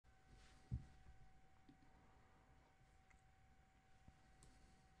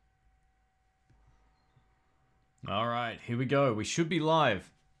All right, here we go. We should be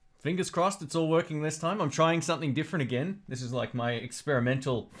live. Fingers crossed it's all working this time. I'm trying something different again. This is like my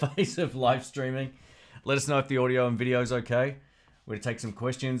experimental phase of live streaming. Let us know if the audio and video is okay. We're going to take some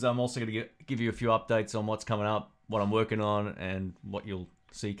questions. I'm also going to give you a few updates on what's coming up, what I'm working on, and what you'll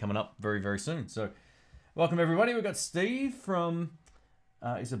see coming up very, very soon. So, welcome everybody. We've got Steve from,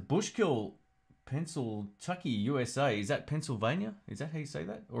 is it Bushkill, Pennsylvania, USA. Is that Pennsylvania? Is that how you say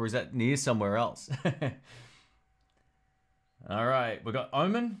that? Or is that near somewhere else? All right, we've got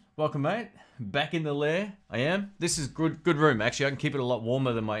Omen. Welcome, mate. Back in the lair. I am. This is good room. Actually, I can keep it a lot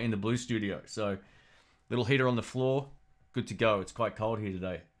warmer than my Intheblues studio. So, little heater on the floor. Good to go. It's quite cold here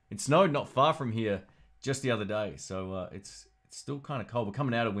today. It snowed not far from here just the other day. So, it's still kind of cold. We're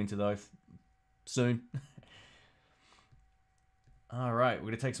coming out of winter, though, soon. All right, we're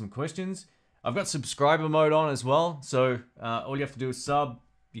going to take some questions. I've got subscriber mode on as well. So, all you have to do is sub.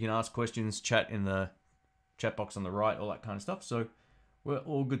 You can ask questions, chat in the chat box on the right, all that kind of stuff. So we're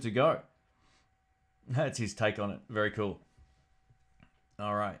all good to go. That's his take on it. Very cool.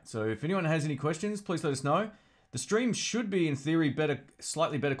 All right. So if anyone has any questions, please let us know. The stream should be, in theory,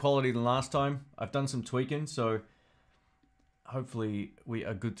 slightly better quality than last time. I've done some tweaking, so hopefully we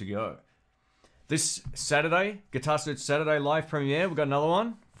are good to go. This Saturday, Guitar Search Saturday live premiere. We've got another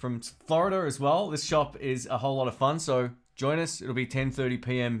one from Florida as well. This shop is a whole lot of fun, so join us. It'll be 10:30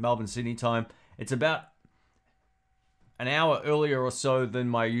 p.m. Melbourne, Sydney time. It's about an hour earlier or so than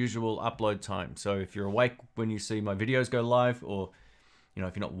my usual upload time. So if you're awake when you see my videos go live, or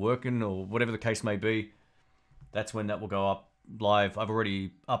if you're not working or whatever the case may be, that's when that will go up live. I've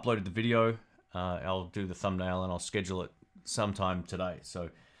already uploaded the video. I'll do the thumbnail and I'll schedule it sometime today. So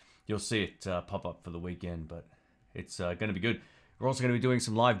you'll see it pop up for the weekend, but it's going to be good. We're also going to be doing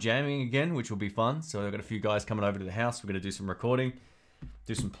some live jamming again, which will be fun. So I've got a few guys coming over to the house. We're going to do some recording,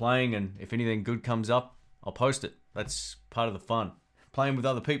 do some playing, and if anything good comes up, I'll post it. That's part of the fun. Playing with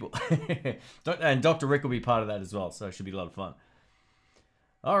other people. And Dr. Rick will be part of that as well, so it should be a lot of fun.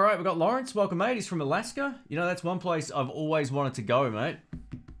 All right, we've got Lawrence. Welcome, mate. He's from Alaska. That's one place I've always wanted to go, mate.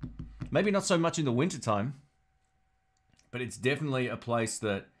 Maybe not so much in the wintertime, but it's definitely a place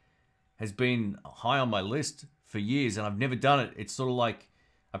that has been high on my list for years, and I've never done it. It's sort of like,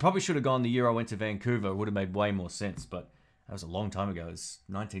 I probably should have gone the year I went to Vancouver. It would have made way more sense, but that was a long time ago. It was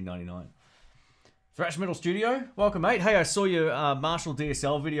 1999. Thrash Metal Studio, welcome, mate. Hey, I saw your Marshall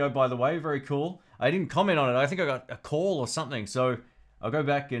DSL video, by the way. Very cool. I didn't comment on it. I think I got a call or something, so I'll go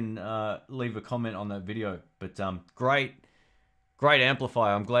back and leave a comment on that video. But great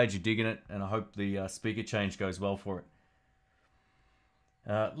amplifier. I'm glad you're digging it, and I hope the speaker change goes well for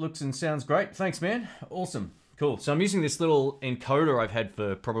it. Looks and sounds great. Thanks, man. Awesome. Cool. So I'm using this little encoder I've had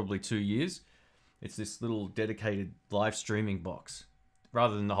for probably 2 years. It's this little dedicated live streaming box.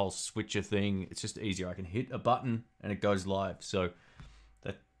 Rather than the whole switcher thing, it's just easier. I can hit a button and it goes live. So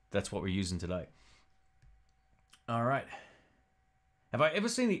that's what we're using today. All right. Have I ever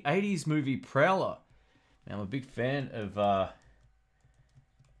seen the 80s movie Prowler? Now, I'm a big fan of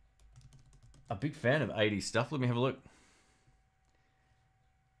 80s stuff. Let me have a look.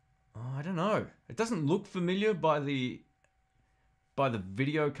 Oh, I don't know. It doesn't look familiar by the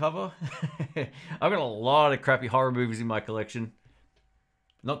video cover. I've got a lot of crappy horror movies in my collection.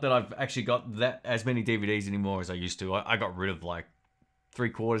 Not that I've actually got as many DVDs anymore as I used to. I got rid of like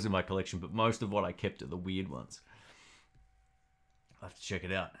 3/4 of my collection, but most of what I kept are the weird ones. I'll have to check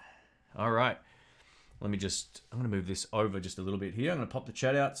it out. All right. I'm going to move this over just a little bit here. I'm going to pop the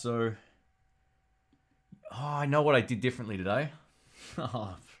chat out. So, I know what I did differently today.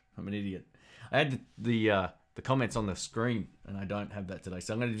 Oh, I'm an idiot. I had the comments on the screen, and I don't have that today.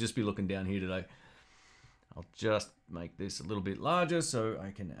 So I'm going to just be looking down here today. I'll just make this a little bit larger so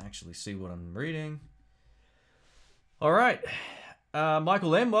I can actually see what I'm reading. All right.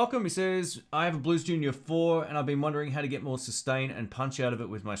 Michael M, welcome. He says, I have a Blues Junior 4 and I've been wondering how to get more sustain and punch out of it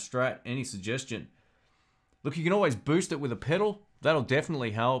with my Strat. Any suggestion? Look, you can always boost it with a pedal. That'll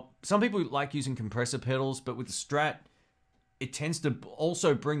definitely help. Some people like using compressor pedals, but with the Strat, it tends to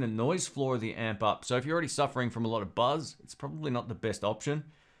also bring the noise floor of the amp up. So if you're already suffering from a lot of buzz, it's probably not the best option.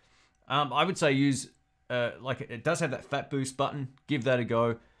 I would say use... it does have that fat boost button, give that a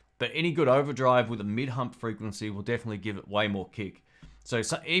go, but any good overdrive with a mid-hump frequency will definitely give it way more kick. So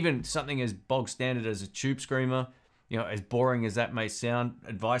even something as bog standard as a tube screamer, as boring as that may sound,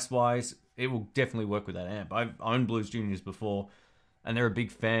 advice-wise, it will definitely work with that amp. I've owned Blues Juniors before, and they're a big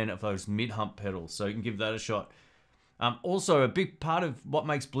fan of those mid-hump pedals, so you can give that a shot. Also, a big part of what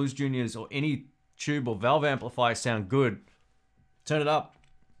makes Blues Juniors or any tube or valve amplifier sound good, turn it up.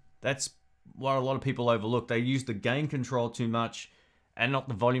 That's what a lot of people overlook. They use the gain control too much and not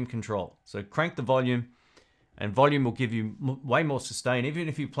the volume control. So crank the volume And volume will give you way more sustain. Even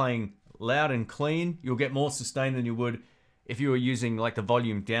if you're playing loud and clean, you'll get more sustain than you would if you were using like the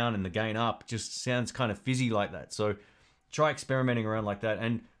volume down and the gain up. It just sounds kind of fizzy like that. So try experimenting around like that,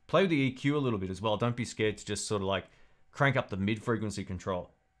 and play with the EQ a little bit as well. Don't be scared to just sort of like crank up the mid-frequency control.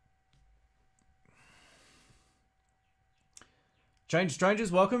 Change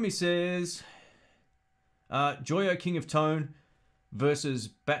Strangers, welcome. He says, Joyo King of Tone versus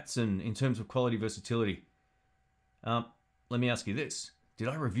Baatsin in terms of quality versatility. Let me ask you this. Did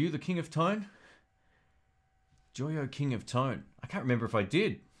I review the King of Tone? Joyo King of Tone. I can't remember if I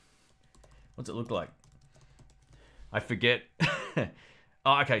did. What's it look like? I forget.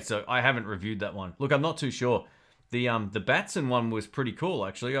 Oh, okay, so I haven't reviewed that one. Look, I'm not too sure. The Baatsin one was pretty cool,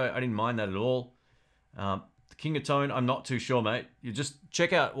 actually. I didn't mind that at all. The King of Tone, I'm not too sure, mate. You just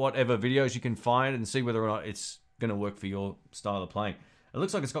check out whatever videos you can find and see whether or not it's going to work for your style of playing. It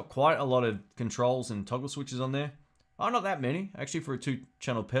looks like it's got quite a lot of controls and toggle switches on there. Oh, not that many, actually, for a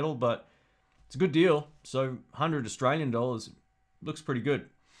 2-channel pedal, but it's a good deal. So 100 Australian dollars looks pretty good.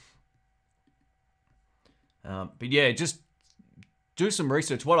 But yeah, just do some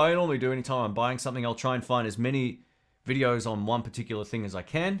research. What I normally do anytime I'm buying something, I'll try and find as many videos on one particular thing as I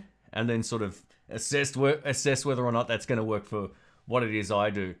can, and then sort of assess whether or not that's going to work for what it is I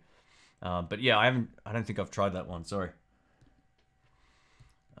do. But yeah, I don't think I've tried that one. Sorry.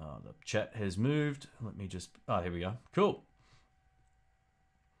 The chat has moved. Let me just... Oh, here we go. Cool.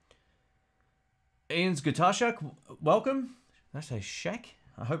 Ian's Guitar Shack, welcome. Did I say Shack?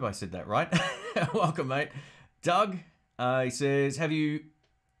 I hope I said that right. Welcome, mate. Doug, he says, have you...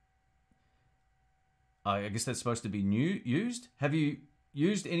 I guess that's supposed to be used. Have you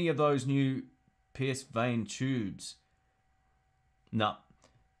used any of those new PS Vane tubes? No.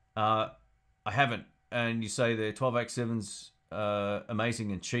 I haven't. And you say the 12X7's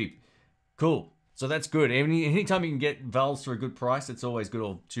amazing and cheap. Cool. So that's good. Anytime you can get valves for a good price, it's always good.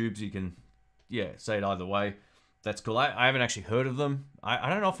 Or tubes, you can, yeah, say it either way. That's cool. I haven't actually heard of them. I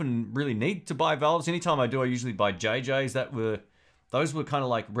don't often really need to buy valves. Anytime I do, I usually buy JJs. Those were kind of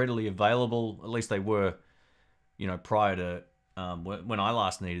like readily available. At least they were, you know, prior to when I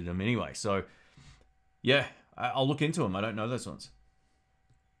last needed them anyway. So yeah, I'll look into them. I don't know those ones.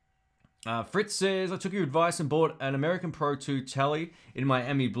 Fritz says, I took your advice and bought an American Pro 2 Tele in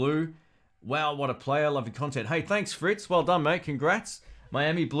Miami Blue. Wow, what a player. Love your content. Hey, thanks, Fritz. Well done, mate. Congrats.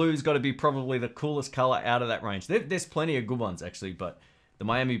 Miami Blue's got to be probably the coolest color out of that range. There's plenty of good ones, actually, but the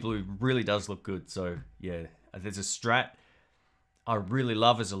Miami Blue really does look good. So, yeah, there's a Strat I really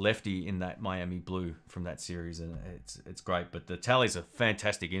love as a lefty in that Miami Blue from that series, and it's great. But the Teles are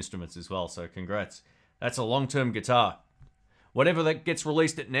fantastic instruments as well, so congrats. That's a long-term guitar. Whatever that gets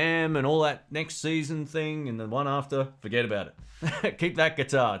released at NAMM and all that next season thing and the one after, forget about it. Keep that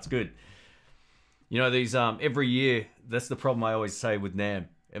guitar. It's good. You know, these every year, that's the problem I always say with NAMM.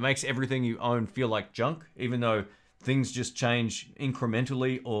 It makes everything you own feel like junk, even though things just change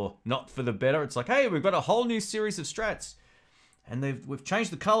incrementally or not for the better. It's like, hey, we've got a whole new series of Strats, and we've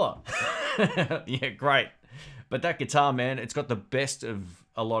changed the color. Yeah, great. But that guitar, man, it's got the best of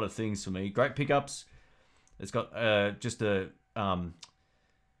a lot of things for me. Great pickups. It's got just a...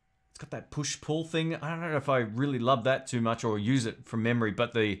 it's got that push-pull thing. I don't know if I really love that too much or use it from memory,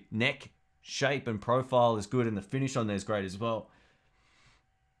 but the neck shape and profile is good, and the finish on there is great as well.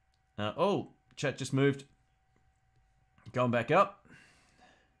 Oh, chat just moved. Going back up.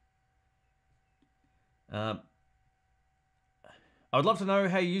 I would love to know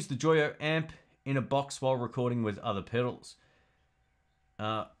how you use the Joyo amp in a box while recording with other pedals.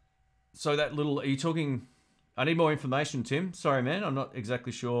 So that little... Are you talking... I need more information, Tim. Sorry, man. I'm not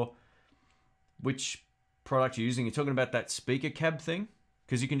exactly sure which product you're using. You're talking about that speaker cab thing?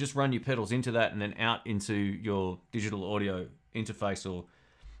 Because you can just run your pedals into that and then out into your digital audio interface or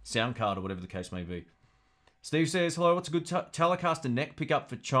sound card or whatever the case may be. Steve says, hello, what's a good Telecaster neck pickup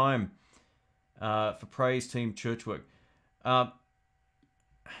for chime for Praise Team Churchwork?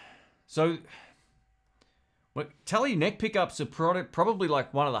 So, Tele neck pickups are probably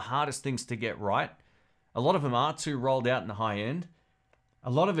like one of the hardest things to get right. A lot of them are too rolled out in the high end. A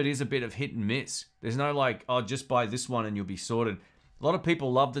lot of it is a bit of hit and miss. There's no like, oh, just buy this one and you'll be sorted. A lot of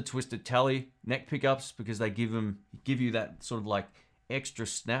people love the twisted Tele neck pickups because they give you that sort of like extra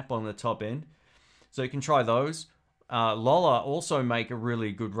snap on the top end. So you can try those. Lola also make a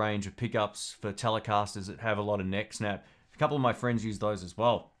really good range of pickups for Telecasters that have a lot of neck snap. A couple of my friends use those as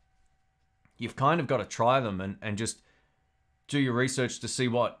well. You've kind of got to try them and just do your research to see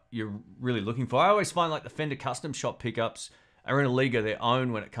what you're really looking for. I always find like the Fender Custom Shop pickups are in a league of their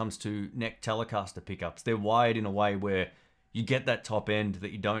own when it comes to neck Telecaster pickups. They're wired in a way where you get that top end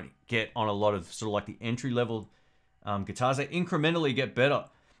that you don't get on a lot of sort of like the entry level guitars. They incrementally get better.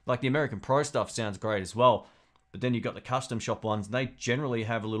 Like the American Pro stuff sounds great as well, but then you've got the custom shop ones, and they generally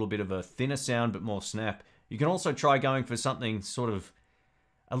have a little bit of a thinner sound but more snap. You can also try going for something sort of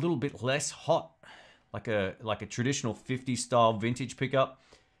a little bit less hot, like a traditional 50 style vintage pickup.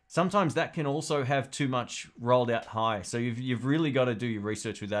 Sometimes that can also have too much rolled out high, so you've really got to do your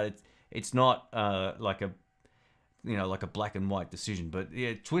research with that. It's not like a black and white decision, but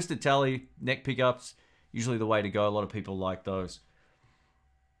yeah, twisted tele neck pickups usually the way to go. A lot of people like those.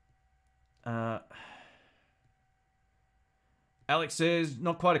 Alex says,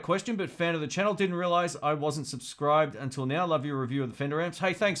 not quite a question, but fan of the channel. Didn't realize I wasn't subscribed until now. Love your review of the Fender amps.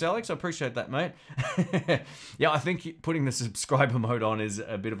 Hey, thanks, Alex. I appreciate that, mate. Yeah, I think putting the subscriber mode on is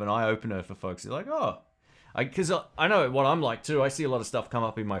a bit of an eye-opener for folks. They're like, oh, because I know what I'm like, too. I see a lot of stuff come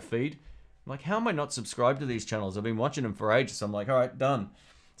up in my feed. I'm like, how am I not subscribed to these channels? I've been watching them for ages. I'm like, all right, done.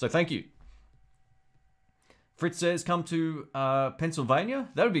 So thank you. Fritz says, come to Pennsylvania.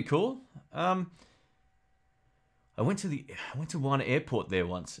 That would be cool. I went to one airport there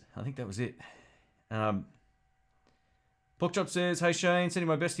once. I think that was it. Porkchop says, hey Shane, sending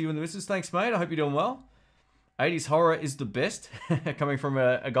my best to you and the missus. Thanks, mate. I hope you're doing well. 80s horror is the best. Coming from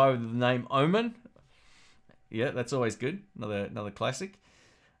a guy with the name Omen. Yeah, that's always good. Another classic.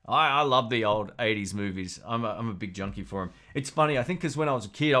 I love the old 80s movies. I'm a big junkie for them. It's funny, I think because when I was a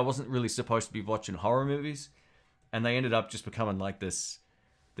kid, I wasn't really supposed to be watching horror movies. And they ended up just becoming like this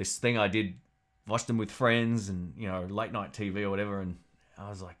thing I did. Watched them with friends and, you know, late night TV or whatever. And I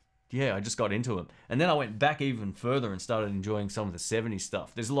was like, yeah, I just got into them. And then I went back even further and started enjoying some of the 70s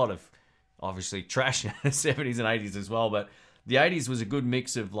stuff. There's a lot of, obviously, trash in the 70s and 80s as well. But the 80s was a good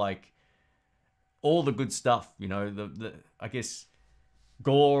mix of, like, all the good stuff. You know, the I guess,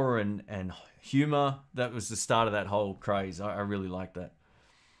 gore and humor. That was the start of that whole craze. I really like that.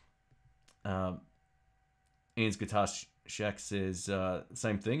 Ian's Guitar Shack says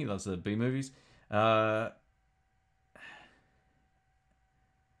same thing. He loves the B movies. Bought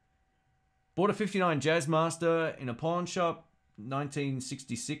a 59 Jazzmaster in a pawn shop,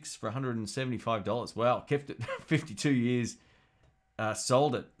 1966 for $175. Wow, kept it 52 years.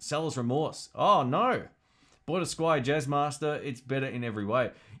 Sold it. Seller's remorse. Oh no. Bought a Squier Jazzmaster. It's better in every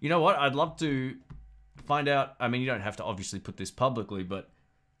way. You know what? I'd love to find out. I mean, you don't have to obviously put this publicly, but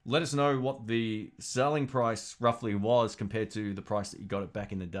let us know what the selling price roughly was compared to the price that you got it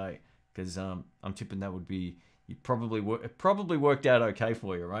back in the day. Because I'm tipping that would be, it probably worked out okay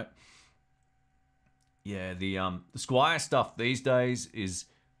for you, right? Yeah, the Squier stuff these days is,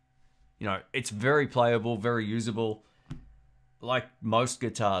 you know, it's very playable, very usable. Like most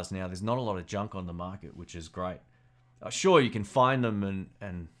guitars now, there's not a lot of junk on the market, which is great. Sure, you can find them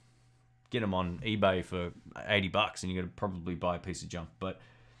and get them on eBay for $80 and you're going to probably buy a piece of junk. But,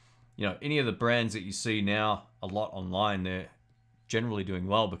 you know, any of the brands that you see now a lot online, they're generally doing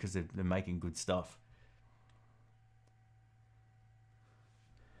well because they're making good stuff.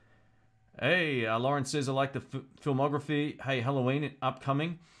 Hey, Lauren says, I like the filmography. Hey, Halloween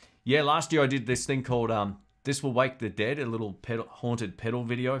upcoming. Yeah, last year I did this thing called This Will Wake the Dead, a little haunted pedal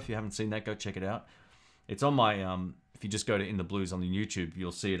video. If you haven't seen that, go check it out. It's on my, if you just go to Intheblues on the YouTube,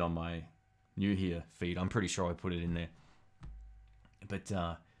 you'll see it on my New Here feed. I'm pretty sure I put it in there.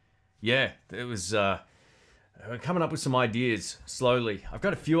 But, yeah, it was coming up with some ideas slowly. I've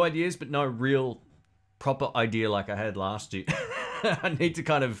got a few ideas, but no real proper idea like I had last year. I need to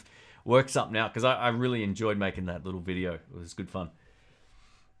kind of work something out because I really enjoyed making that little video. It was good fun.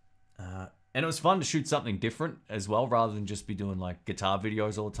 And it was fun to shoot something different as well, rather than just be doing like guitar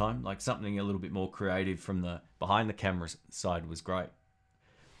videos all the time. Like something a little bit more creative from the behind the camera side was great.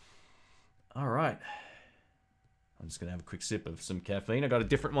 All right. I'm just going to have a quick sip of some caffeine. I got a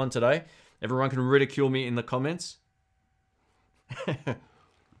different one today. Everyone can ridicule me in the comments. It's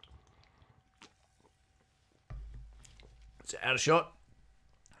out of shot.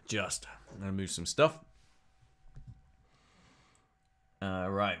 Just, I'm going to move some stuff.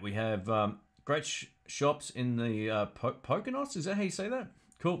 Right, we have great shops in the Poconos. Is that how you say that?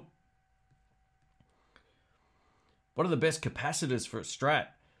 Cool. What are the best capacitors for a Strat?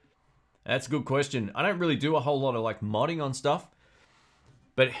 That's a good question. I don't really do a whole lot of like modding on stuff,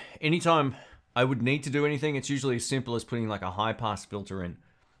 but anytime I would need to do anything, it's usually as simple as putting like a high pass filter in,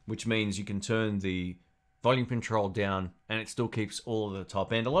 which means you can turn the volume control down and it still keeps all of the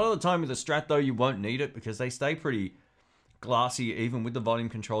top end. A lot of the time with the Strat though, you won't need it because they stay pretty glassy even with the volume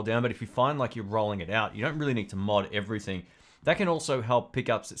control down. But if you find like you're rolling it out, you don't really need to mod everything. That can also help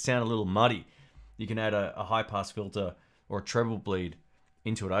pickups that sound a little muddy. You can add a high pass filter or a treble bleed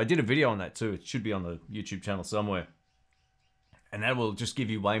into it. I did a video on that too. It should be on the YouTube channel somewhere. and that will just give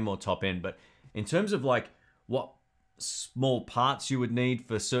you way more top end. But in terms of like what small parts you would need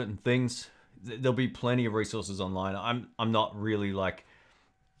for certain things, there'll be plenty of resources online. I'm not really like,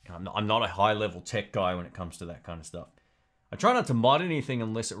 I'm not a high level tech guy when it comes to that kind of stuff. I try not to mod anything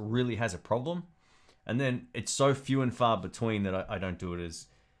unless it really has a problem, and then it's so few and far between that I don't do it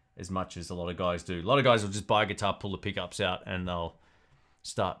as much as a lot of guys do. A lot of guys will just buy a guitar, pull the pickups out, and they'll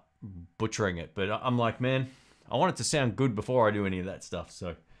start butchering it. But I'm like, man, I want it to sound good before I do any of that stuff.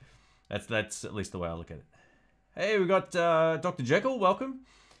 So that's at least the way I look at it. Hey, we got Dr. Jekyll, welcome.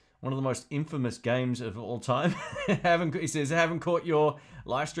 One of the most infamous games of all time. He says, haven't caught your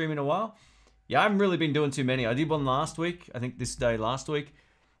live stream in a while. Yeah, I haven't really been doing too many. I did one last week. I think this day last week.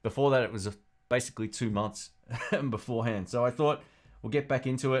 Before that, it was basically 2 months beforehand. So I thought we'll get back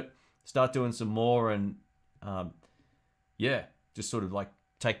into it, start doing some more, and yeah, just sort of like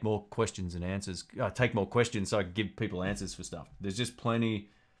take more questions and answers. Take more questions so I can give people answers for stuff. There's just plenty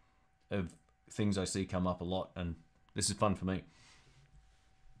of things I see come up a lot, and this is fun for me.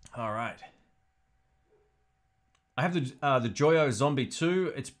 All right. I have the Joyo Zombie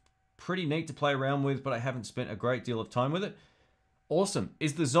 2. It's pretty neat to play around with, but I haven't spent a great deal of time with it. Awesome.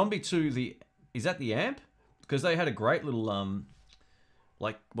 Is the Zombie 2 is that the amp? Because they had a great little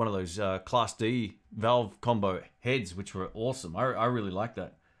like one of those Class D valve combo heads, which were awesome. I really like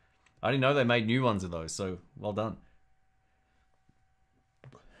that. I didn't know they made new ones of those, so well done.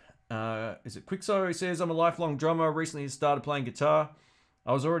 Is it Quickso? He says, I'm a lifelong drummer. Recently started playing guitar.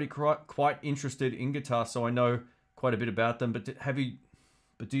 I was already quite interested in guitar, so I know quite a bit about them. But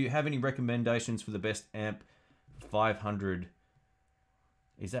do you have any recommendations for the best amp? 500.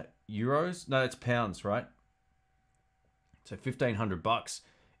 Is that euros? No, that's pounds, right? So $1,500.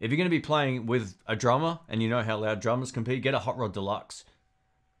 If you're going to be playing with a drummer, and you know how loud drummers can be, get a Hot Rod Deluxe.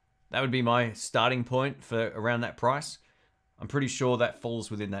 That would be my starting point for around that price. I'm pretty sure that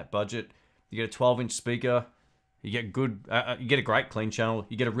falls within that budget. You get a 12-inch speaker. You get good. You get a great clean channel.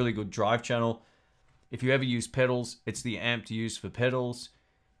 You get a really good drive channel. If you ever use pedals, it's the amp to use for pedals,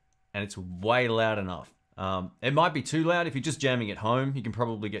 and it's way loud enough. It might be too loud if you're just jamming at home. You can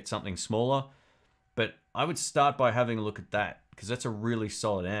probably get something smaller, but I would start by having a look at that because that's a really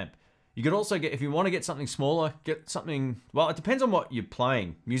solid amp. You could also get, if you want to get something smaller, get something. Well, it depends on what you're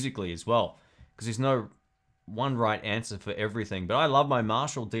playing musically as well, because there's no one right answer for everything. But I love my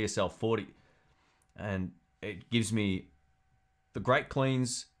Marshall DSL 40, and it gives me the great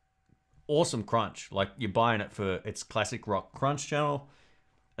cleans, awesome crunch. Like you're buying it for its classic rock crunch channel.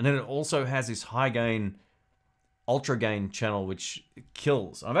 And then it also has this high gain, ultra gain channel, which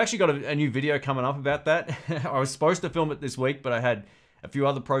kills. I've actually got a new video coming up about that. I was supposed to film it this week, but I had a few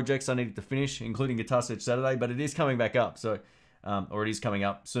other projects I needed to finish, including Guitar Search Saturday, but it is coming back up. So, or it is coming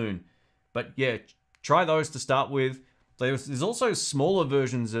up soon. But yeah, try those to start with. There's also smaller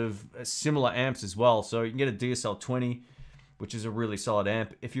versions of similar amps as well. So you can get a DSL 20, which is a really solid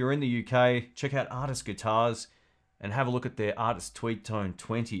amp. If you're in the UK, check out Artist Guitars and have a look at their Artist Tweed Tone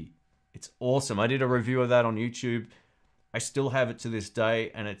 20. It's awesome. I did a review of that on YouTube. I still have it to this day,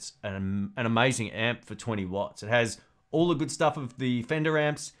 and it's an amazing amp for 20 watts. It has all the good stuff of the Fender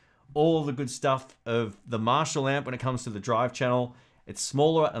amps, all the good stuff of the Marshall amp when it comes to the drive channel. It's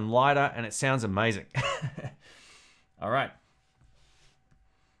smaller and lighter, and it sounds amazing. All right.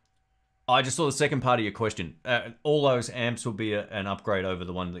 I just saw the second part of your question. All those amps will be an upgrade over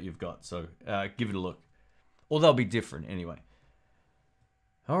the one that you've got, so give it a look. Or they'll be different anyway.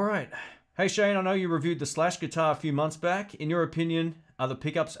 All right. Hey Shane, I know you reviewed the Slash guitar a few months back. In your opinion, are the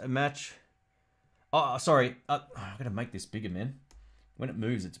pickups a match? Oh, sorry. I'm going to make this bigger, man. When it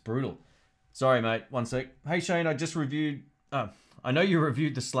moves, it's brutal. Sorry, mate. One sec. Hey Shane, I just reviewed... I know you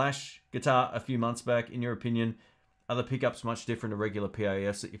reviewed the Slash guitar a few months back. In your opinion, are the pickups much different to regular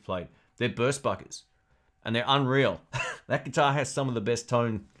PAFs that you played? They're burst buckers, and they're unreal. That guitar has some of the best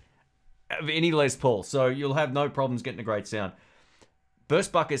tone of any Les Paul, so you'll have no problems getting a great sound.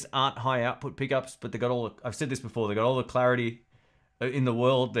 Burst buckers aren't high output pickups, but they got all the, I've said this before, they got all the clarity in the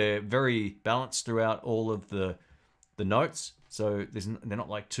world. They're very balanced throughout all of the notes, so they're not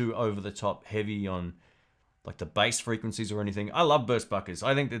like too over the top heavy on like the bass frequencies or anything. I love burst buckers.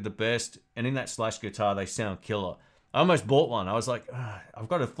 I think they're the best, and in that Slash guitar, they sound killer. I almost bought one. I was like, I've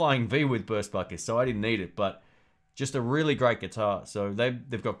got a Flying V with burst buckers, so I didn't need it, but just a really great guitar. So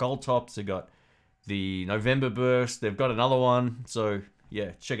they've got gold tops, they've got the November burst, they've got another one, so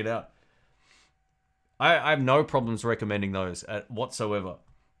yeah, check it out. I have no problems recommending those whatsoever.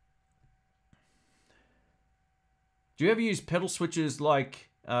 Do you ever use pedal switches like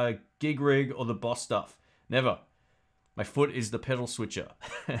Gig Rig or the Boss stuff? Never. My foot is the pedal switcher.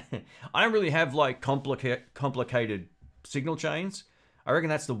 I don't really have like complicated signal chains. I reckon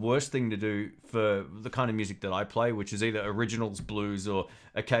that's the worst thing to do for the kind of music that I play, which is either originals, blues, or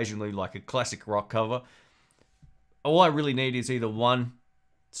occasionally like a classic rock cover. All I really need is either one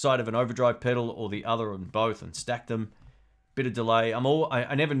side of an overdrive pedal or the other on both and stack them. Bit of delay.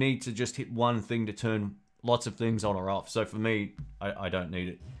 I never need to just hit one thing to turn lots of things on or off. So for me, I don't need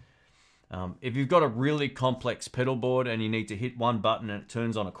it. If you've got a really complex pedal board and you need to hit one button and it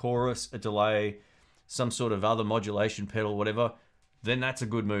turns on a chorus, a delay, some sort of other modulation pedal, whatever, then that's a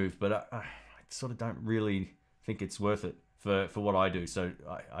good move. But I sort of don't really think it's worth it for what I do. So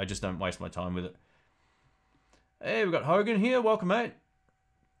I just don't waste my time with it. Hey, we've got Hogan here. Welcome, mate.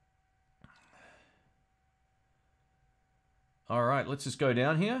 All right, let's just go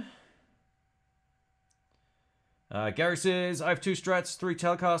down here. Gary says, I have 2 Strats, 3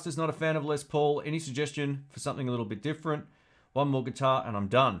 Telecasters, not a fan of Les Paul. Any suggestion for something a little bit different? One more guitar and I'm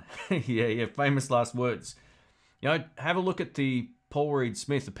done. yeah, famous last words. You know, have a look at the Paul Reed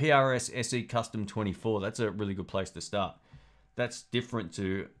Smith, the PRS SE Custom 24. That's a really good place to start. That's different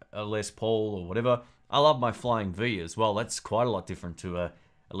to a Les Paul or whatever. I love my Flying V as well. That's quite a lot different to a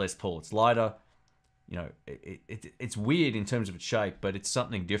Les Paul. It's lighter. You know, it's weird in terms of its shape, but it's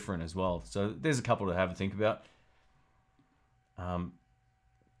something different as well. So there's a couple to have a think about.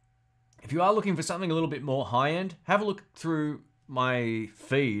 If you are looking for something a little bit more high-end, have a look through my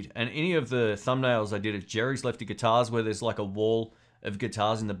feed and any of the thumbnails I did at Jerry's Lefty Guitars where there's like a wall of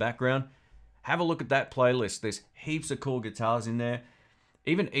guitars in the background. Have a look at that playlist. There's heaps of cool guitars in there.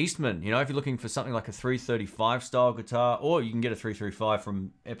 Even Eastman, you know, if you're looking for something like a 335 style guitar, or you can get a 335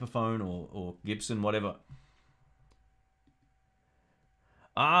 from Epiphone or Gibson, whatever.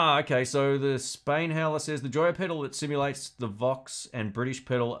 Ah, okay, so the Spain Howler says the Joyo pedal that simulates the Vox and British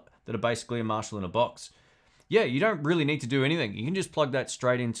pedal that are basically a Marshall in a box. Yeah, you don't really need to do anything. You can just plug that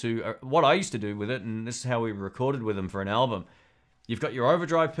straight into what I used to do with it, and this is how we recorded with them for an album. You've got your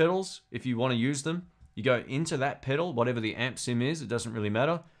overdrive pedals, if you want to use them. You go into that pedal, whatever the amp sim is, it doesn't really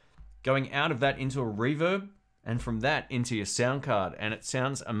matter. Going out of that into a reverb, and from that into your sound card, and it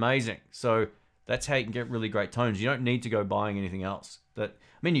sounds amazing. So that's how you can get really great tones. You don't need to go buying anything else. I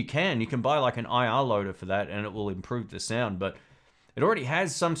mean, you can buy like an IR loader for that, and it will improve the sound, but it already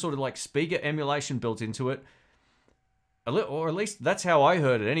has some sort of like speaker emulation built into it. Or at least that's how I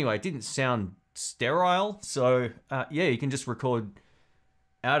heard it anyway. It didn't sound sterile, so yeah, you can just record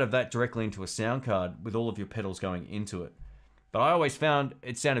out of that directly into a sound card with all of your pedals going into it. But I always found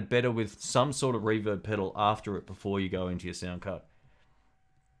it sounded better with some sort of reverb pedal after it before you go into your sound card.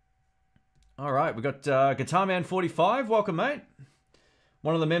 All right, we got Guitar Man 45. Welcome, mate.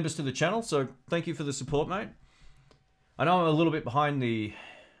 One of the members to the channel, so thank you for the support, mate. I know I'm a little bit behind the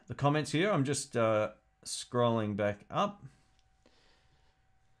comments here. I'm just scrolling back up.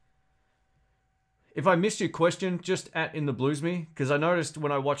 If I missed your question, just at Intheblues me, because I noticed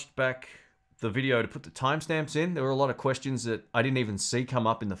when I watched back the video to put the timestamps in, there were a lot of questions that I didn't even see come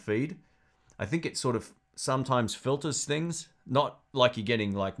up in the feed. I think it sort of sometimes filters things, not like you're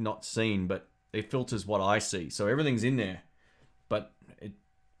getting like not seen, but it filters what I see. So everything's in there, but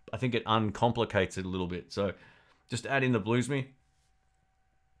I think it uncomplicates it a little bit. So just add Intheblues me.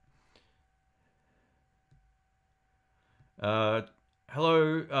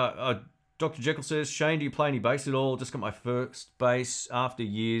 Hello, Dr. Jekyll says, Shane, do you play any bass at all? Just got my first bass after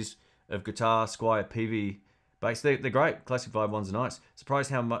years of guitar, Squire Peavey bass. They're great. Classic Vibe ones are nice. Surprised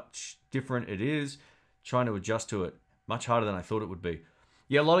how much different it is. Trying to adjust to it. Much harder than I thought it would be.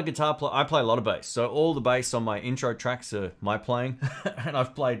 Yeah, a lot of guitar. I play a lot of bass. So all the bass on my intro tracks are my playing. And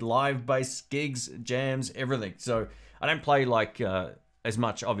I've played live bass, gigs, jams, everything. So I don't play like as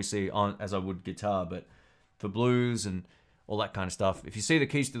much, obviously, as I would guitar. But for blues and all that kind of stuff. If you see the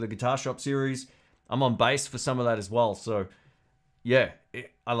Keys to the Guitar Shop series, I'm on bass for some of that as well. So yeah,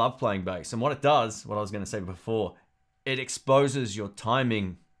 I love playing bass. And what it does, what I was going to say before, it exposes your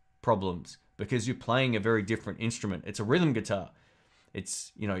timing problems because you're playing a very different instrument. It's a rhythm guitar.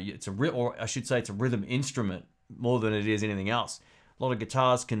 It's, you know, it's or I should say it's a rhythm instrument more than it is anything else. A lot of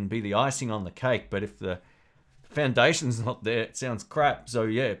guitars can be the icing on the cake, but if the foundation's not there, it sounds crap. So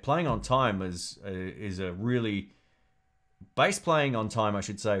yeah, playing on time is a really... Bass playing on time, I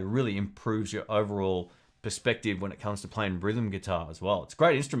should say, really improves your overall perspective when it comes to playing rhythm guitar as well. It's a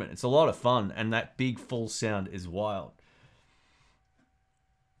great instrument. It's a lot of fun, and that big full sound is wild.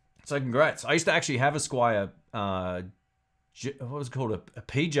 So congrats. I used to actually have a Squire, what was it called, a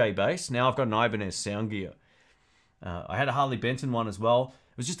PJ bass. Now I've got an Ibanez Sound Gear. I had a Harley Benton one as well.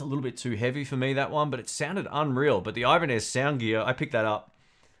 It was just a little bit too heavy for me, that one, but it sounded unreal. But the Ibanez Sound Gear, I picked that up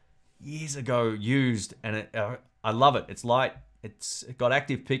years ago, used, and I love it. It's light. It's got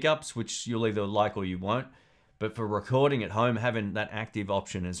active pickups, which you'll either like or you won't. But for recording at home, having that active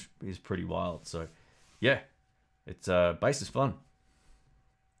option is pretty wild. So, yeah, it's bass is fun.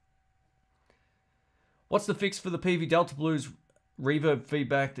 What's the fix for the Peavey Delta Blues reverb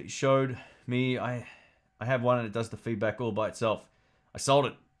feedback that you showed me? I have one and it does the feedback all by itself. I sold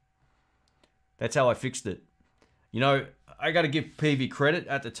it. That's how I fixed it. You know, I got to give Peavey credit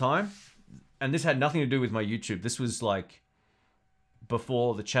at the time. And this had nothing to do with my YouTube. This was like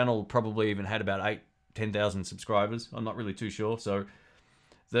before the channel probably even had about 10,000 subscribers. I'm not really too sure. So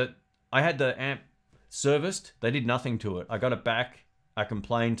I had the amp serviced. They did nothing to it. I got it back. I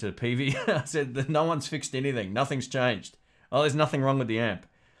complained to Peavey. I said that no one's fixed anything. Nothing's changed. Oh, there's nothing wrong with the amp.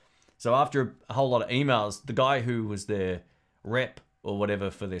 So after a whole lot of emails, the guy who was their rep or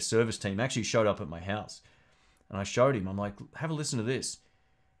whatever for their service team actually showed up at my house. And I showed him. I'm like, have a listen to this.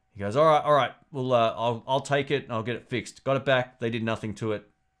 He goes, all right. Well, I'll take it and I'll get it fixed. Got it back. They did nothing to it.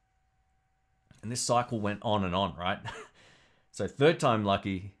 And this cycle went on and on, right? So third time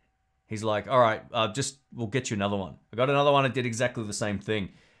lucky, he's like, all right, we'll get you another one. I got another one that did exactly the same thing.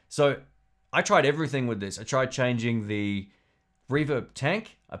 So I tried everything with this. I tried changing the reverb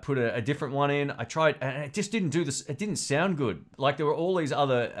tank. I put a different one in. I tried, and it just didn't do this. It didn't sound good. Like there were all these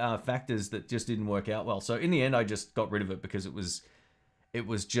other factors that just didn't work out well. So in the end, I just got rid of it because it was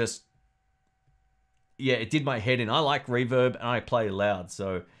just, yeah, it did my head in. I like reverb and I play loud.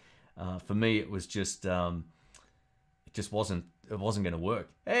 So for me, it was just, it just wasn't going to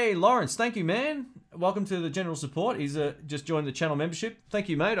work. Hey, Lawrence, thank you, man. Welcome to the general support. He's just joined the channel membership. Thank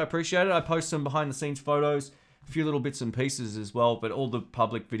you, mate. I appreciate it. I post some behind the scenes photos, a few little bits and pieces as well, but all the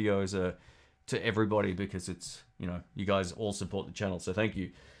public videos are to everybody because it's, you know, you guys all support the channel. So thank you.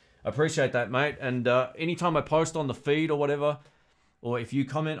 I appreciate that, mate. And anytime I post on the feed or whatever, or if you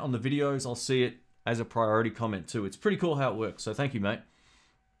comment on the videos, I'll see it as a priority comment too. It's pretty cool how it works. So thank you, mate.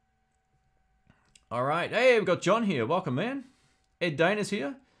 All right. Hey, we've got John here. Welcome, man. Ed Dana's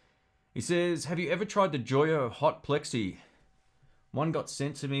here. He says, have you ever tried the Joyo Hot Plexi? One got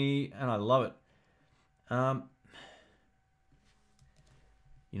sent to me and I love it.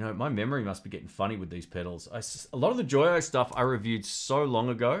 You know, my memory must be getting funny with these pedals. A lot of the Joyo stuff I reviewed so long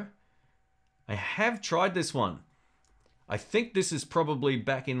ago. I have tried this one. I think this is probably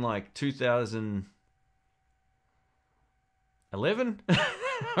back in like 2011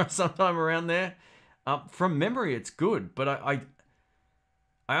 or sometime around there. From memory, it's good, but I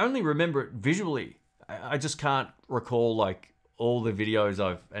only remember it visually. I just can't recall like all the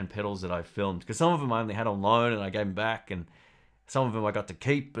videos and pedals that I've filmed because some of them I only had on loan and I gave them back, and some of them I got to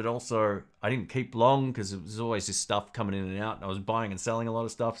keep, but also I didn't keep long because it was always this stuff coming in and out, and I was buying and selling a lot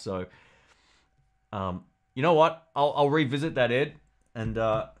of stuff. So, you know what? I'll revisit that, Ed, and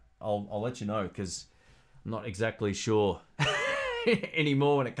I'll let you know because I'm not exactly sure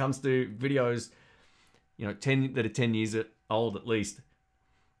anymore when it comes to videos, you know, 10 that are 10 years old at least.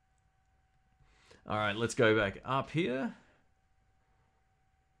 All right, let's go back up here.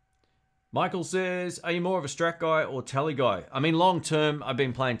 Michael says, are you more of a Strat guy or Tele guy? I mean, long term, I've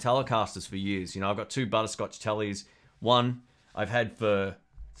been playing Telecasters for years. You know, I've got 2 butterscotch Teles. One I've had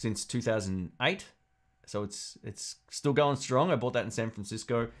since 2008. So it's still going strong. I bought that in San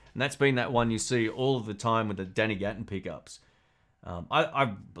Francisco. And that's been that one you see all of the time with the Danny Gatton pickups.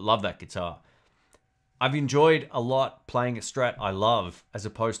 I love that guitar. I've enjoyed a lot playing a Strat I love as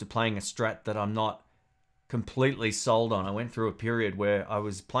opposed to playing a Strat that I'm not completely sold on. I went through a period where I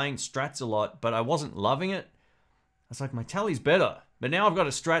was playing Strats a lot, but I wasn't loving it. I was like, my Tele's better. But now I've got a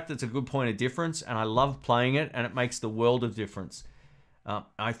Strat that's a good point of difference, and I love playing it, and it makes the world of difference.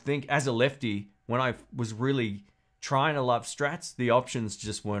 I think as a lefty, when I was really trying to love Strats, the options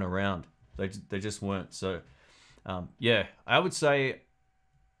just weren't around. They just weren't. So, yeah, I would say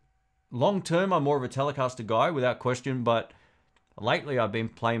long term, I'm more of a Telecaster guy without question, but lately I've been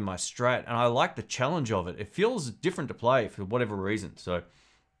playing my Strat, and I like the challenge of it. It feels different to play for whatever reason. So,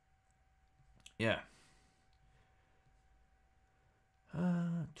 yeah.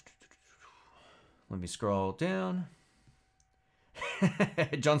 Let me scroll down.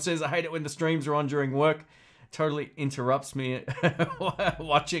 John says, I hate it when the streams are on during work. Totally interrupts me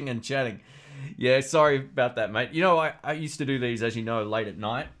watching and chatting. Yeah, sorry about that, mate. You know, I used to do these, as you know, late at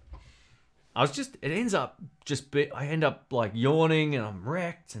night. I end up like yawning and I'm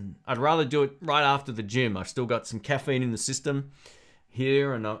wrecked, and I'd rather do it right after the gym. I've still got some caffeine in the system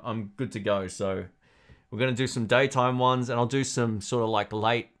here and I'm good to go. So we're going to do some daytime ones, and I'll do some sort of like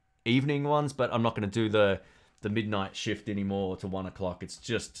late evening ones, but I'm not going to do the midnight shift anymore to 1 o'clock. It's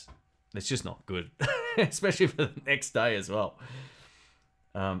just not good, especially for the next day as well.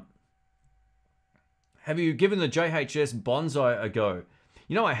 Have you given the JHS Bonsai a go?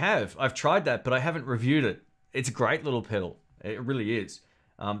 You know, I have. I've tried that, but I haven't reviewed it. it's a great little pedal. It really is.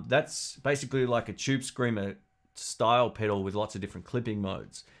 That's basically like a Tube Screamer style pedal with lots of different clipping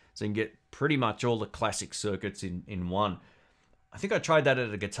modes. So you can get pretty much all the classic circuits in one. I think I tried that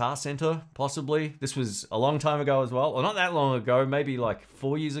at a Guitar Center, possibly. This was a long time ago as well. Or not that long ago, maybe like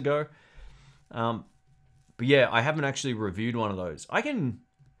 4 years ago. But yeah, I haven't actually reviewed one of those. I'm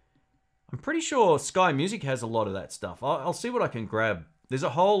pretty sure Sky Music has a lot of that stuff. I'll see what I can grab. There's a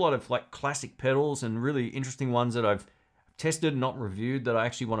whole lot of like classic pedals and really interesting ones that I've tested, not reviewed, that I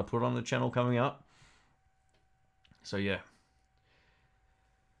actually want to put on the channel coming up. So yeah.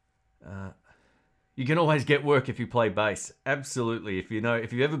 You can always get work if you play bass. Absolutely. If you've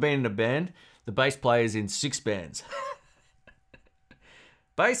ever been in a band, the bass player's in 6 bands.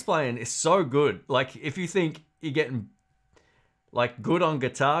 Bass playing is so good. Like, if you think you're getting like good on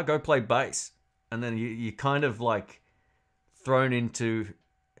guitar, go play bass. And then you kind of like thrown into...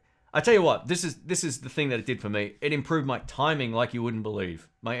 I tell you what, this is the thing that it did for me. It improved my timing like you wouldn't believe.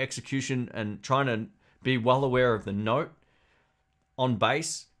 My execution and trying to be well aware of the note on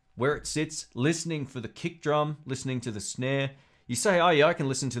bass, where it sits, listening for the kick drum, listening to the snare. You say, oh yeah, I can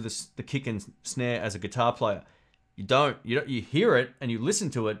listen to the kick and snare as a guitar player. You don't. You hear it and you listen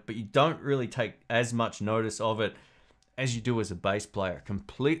to it, but you don't really take as much notice of it as you do as a bass player.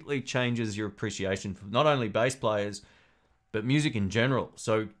 Completely changes your appreciation for not only bass players, but music in general.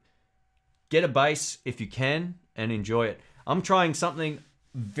 So get a bass if you can and enjoy it. I'm trying something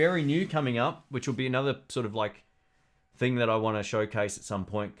very new coming up, which will be another sort of like thing that I want to showcase at some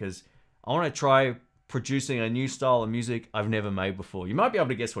point, because I want to try producing a new style of music I've never made before. You might be able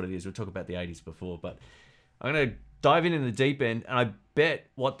to guess what it is. We'll talk about the 80s before, but I'm going to dive in the deep end, and I bet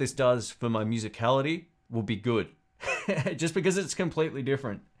what this does for my musicality will be good. Just because it's completely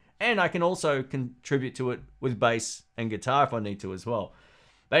different. And I can also contribute to it with bass and guitar if I need to as well.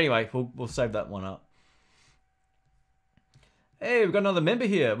 But anyway, we'll save that one up. Hey, we've got another member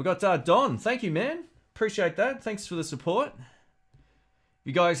here. We've got Don. Thank you, man. Appreciate that. Thanks for the support. If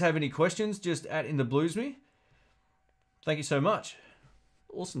you guys have any questions, just at Intheblues me. Thank you so much.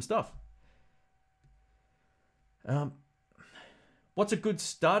 Awesome stuff. What's a good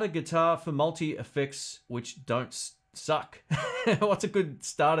starter guitar for multi-effects which don't suck? What's a good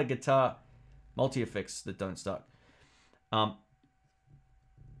starter guitar multi-effects that don't suck?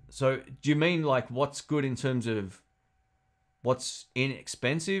 So do you mean like what's good in terms of what's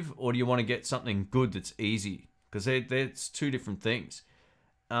inexpensive, or do you want to get something good that's easy? Because that's two different things.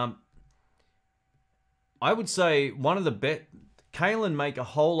 I would say one of the best... Kalen make a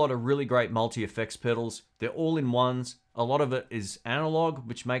whole lot of really great multi-effects pedals. They're all in ones. A lot of it is analog,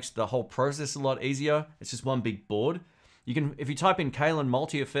 which makes the whole process a lot easier. It's just one big board. You can, if you type in Kalen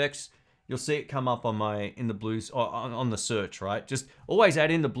multi-effects, you'll see it come up on my Intheblues, or on the search, right? Just always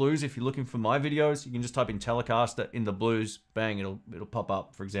add Intheblues if you're looking for my videos. You can just type in Telecaster, Intheblues, bang, it'll pop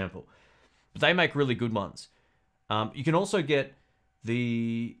up, for example. But they make really good ones. You can also get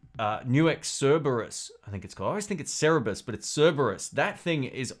the Newek Cerberus, I think it's called. I always think it's Cerebus, but it's Cerberus. That thing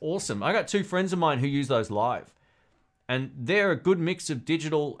is awesome. I got 2 friends of mine who use those live. And they're a good mix of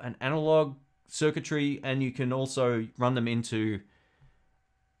digital and analog circuitry, and you can also run them into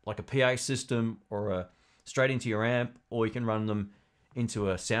like a PA system or straight into your amp, or you can run them into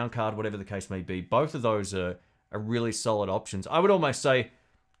a sound card, whatever the case may be. Both of those are really solid options. I would almost say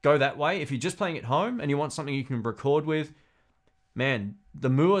go that way. If you're just playing at home and you want something you can record with, man, the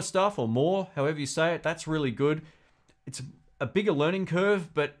Moore stuff, or Moore, however you say it, that's really good. It's a bigger learning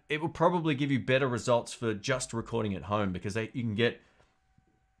curve, but it will probably give you better results for just recording at home, because you can get,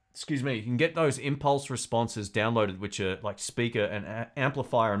 you can get those impulse responses downloaded, which are like speaker and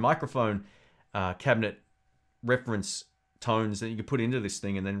amplifier and microphone cabinet reference tones that you can put into this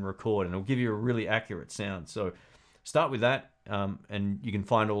thing and then record, and it'll give you a really accurate sound. So start with that, and you can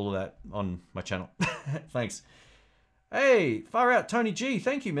find all of that on my channel. Thanks. Hey, far out Tony G,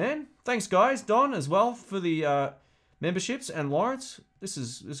 thank you, man. Thanks, guys. Don as well for the memberships, and Lawrence. This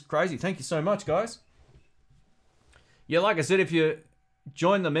is crazy. Thank you so much, guys. Yeah, like I said, if you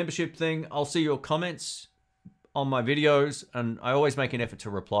join the membership thing, I'll see your comments on my videos, and I always make an effort to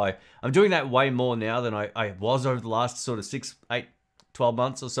reply. I'm doing that way more now than I was over the last sort of 6, 8, 12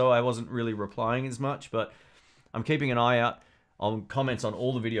 months or so. I wasn't really replying as much, but I'm keeping an eye out on comments on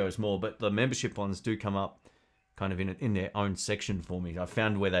all the videos more, but the membership ones do come up kind of in their own section for me. I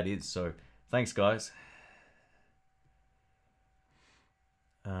found where that is, so thanks, guys.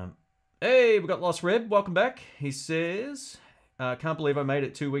 Hey, we got Lost Reb. Welcome back. He says, can't believe I made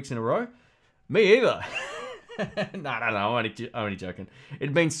it 2 weeks in a row. Me either. No, I'm only joking.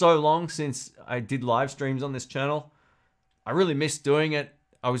 It'd been so long since I did live streams on this channel. I really missed doing it.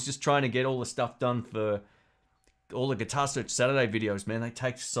 I was just trying to get all the stuff done for all the Guitar Search Saturday videos, man, they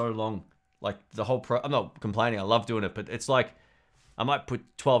take so long. Like the whole I'm not complaining, I love doing it, but it's like I might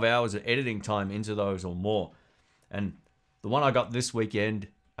put 12 hours of editing time into those or more. And the one I got this weekend,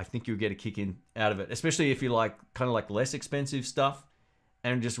 I think you'll get a kick out of it, especially if you like kind of like less expensive stuff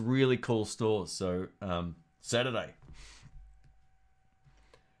and just really cool stores. So Saturday.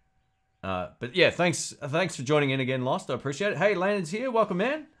 But yeah, thanks for joining in again, Lost. I appreciate it. Hey, Landon's here. Welcome,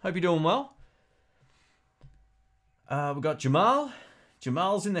 man. Hope you're doing well. We've got Jamal.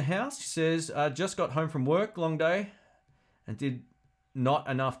 Jamal's in the house. He says, just got home from work, long day, and did not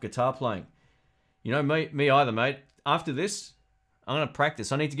enough guitar playing. You know, me either, mate. After this, I'm going to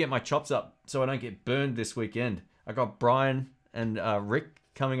practice. I need to get my chops up so I don't get burned this weekend. I got Brian and Rick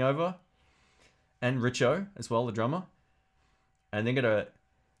coming over, and Richo as well, the drummer. And they're gonna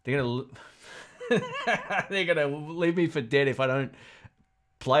they're gonna leave me for dead if I don't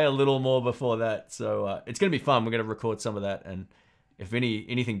play a little more before that. So it's gonna be fun. We're gonna record some of that, and if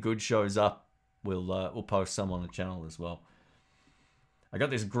anything good shows up, we'll post some on the channel as well. I got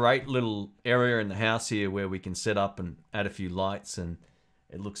this great little area in the house here where we can set up and add a few lights, and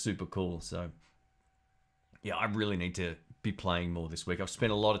it looks super cool. So yeah, I really need to be playing more this week. I've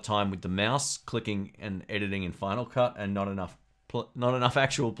spent a lot of time with the mouse clicking and editing in Final Cut, and not enough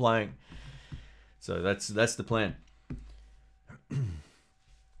actual playing. So that's the plan. You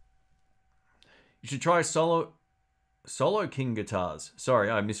should try Solo King guitars.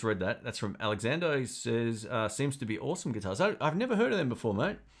 Sorry, I misread that. That's from Alexander. He says, seems to be awesome guitars. I've never heard of them before,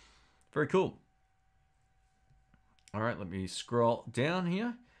 mate. Very cool. All right, let me scroll down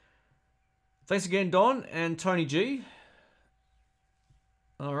here. Thanks again, Don and Tony G.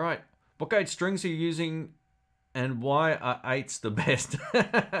 All right. What gauge strings are you using, and why are 8s the best?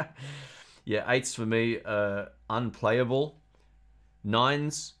 Yeah, 8s for me are unplayable.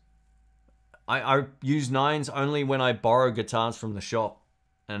 9s, I use 9s only when I borrow guitars from the shop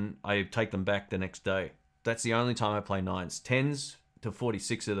and I take them back the next day. That's the only time I play 9s. 10s to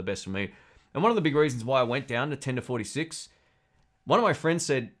 46 are the best for me. And one of the big reasons why I went down to 10 to 46, one of my friends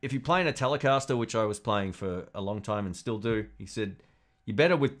said, if you're playing a Telecaster, which I was playing for a long time and still do, he said, you're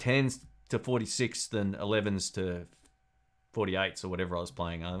better with 10s to 46 than 11s to 48s or whatever I was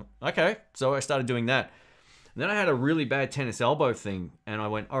playing. Okay, so I started doing that. And then I had a really bad tennis elbow thing, and I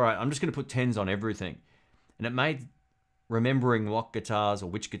went, all right, I'm just going to put 10s on everything. And it made remembering what guitars or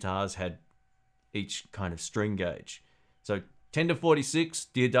which guitars had each kind of string gauge. So 10 to 46,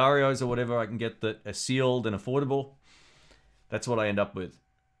 Diodarios or whatever I can get that are sealed and affordable. That's what I end up with.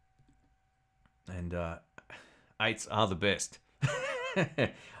 And 8s are the best.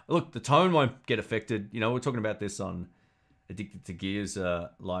 Look, the tone won't get affected. You know, we're talking about this on Addicted to Gears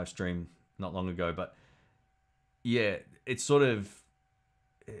live stream not long ago, but yeah, it's sort of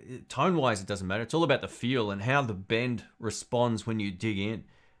tone-wise, it doesn't matter. It's all about the feel and how the bend responds when you dig in.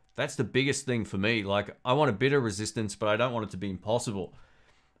 That's the biggest thing for me. Like, I want a bit of resistance, but I don't want it to be impossible.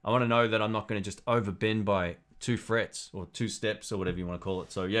 I want to know that I'm not going to just overbend by 2 frets or 2 steps or whatever you want to call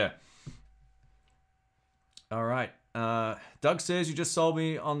it. So yeah. All right. Doug says, you just sold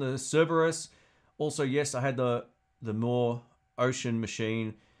me on the Cerberus. Also, yes, I had the more Ocean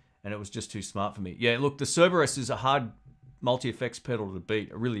machine, and it was just too smart for me. Yeah, look, the Cerberus is a hard multi-effects pedal to beat.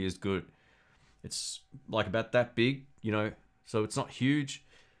 It really is good. It's like about that big, you know, so it's not huge.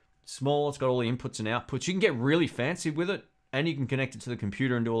 Small, it's got all the inputs and outputs. You can get really fancy with it, and you can connect it to the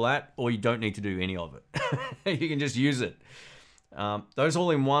computer and do all that, or you don't need to do any of it. You can just use it. Those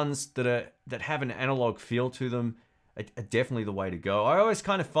all-in-ones that have an analog feel to them are definitely the way to go. I always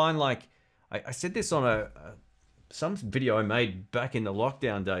kind of find, like, I said this on some video I made back in the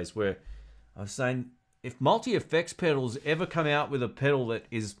lockdown days, where I was saying, if multi-effects pedals ever come out with a pedal that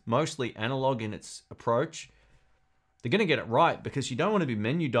is mostly analog in its approach, they're going to get it right, because you don't want to be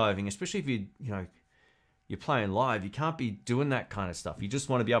menu diving, especially if you're playing live. You can't be doing that kind of stuff. You just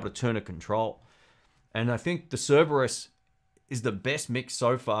want to be able to turn a control. And I think the Cerberus is the best mix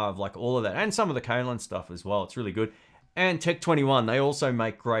so far of like all of that, and some of the Kalen stuff as well. It's really good. And Tech 21, they also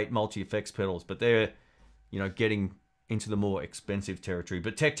make great multi-effects pedals, but they're, you know, getting into the more expensive territory.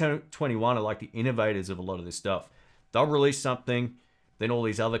 But Tech 21 are like the innovators of a lot of this stuff. They'll release something, then all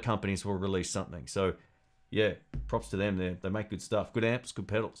these other companies will release something. So yeah, props to them. They make good stuff. Good amps, good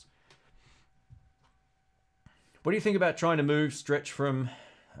pedals. What do you think about trying to move Stretch from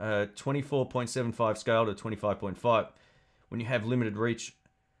 24.75 scale to 25.5 when you have limited reach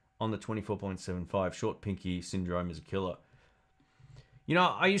on the 24.75? Short pinky syndrome is a killer. You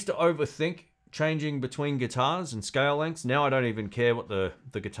know, I used to overthink changing between guitars and scale lengths. Now I don't even care what the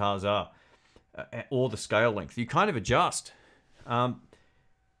guitars are or the scale length. You kind of adjust.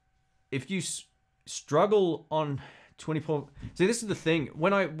 If you struggle on 24. See, this is the thing.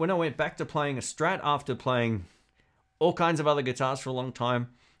 When I went back to playing a Strat after playing all kinds of other guitars for a long time,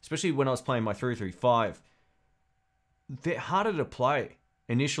 especially when I was playing my 335, they're harder to play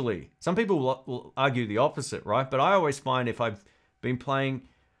initially. Some people will argue the opposite, right? But I always find if I've been playing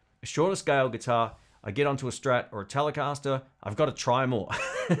a shorter scale guitar, I get onto a Strat or a Telecaster, I've got to try more.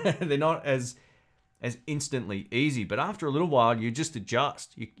 They're not as instantly easy, but after a little while, you just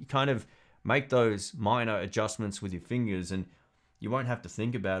adjust. You kind of make those minor adjustments with your fingers, and you won't have to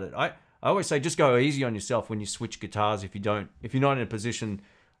think about it. I always say just go easy on yourself when you switch guitars if you're not in a position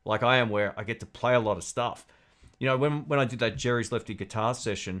like I am where I get to play a lot of stuff. You know, when I did that Jerry's Lefty guitar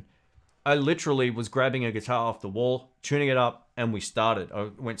session, I literally was grabbing a guitar off the wall, tuning it up, and we started. I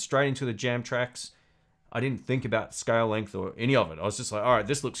went straight into the jam tracks. I didn't think about scale length or any of it. I was just like, all right,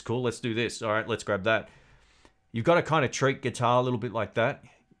 this looks cool. Let's do this. All right, let's grab that. You've got to kind of treat guitar a little bit like that.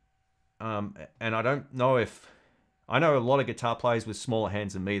 And I don't know if... I know a lot of guitar players with smaller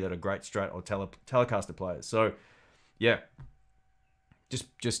hands than me that are great Strat or Telecaster players. So, yeah.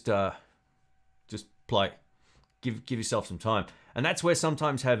 Just play. Give yourself some time. And that's where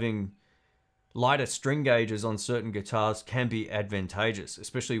sometimes having lighter string gauges on certain guitars can be advantageous,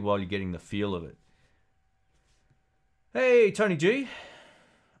 especially while you're getting the feel of it. Hey, Tony G.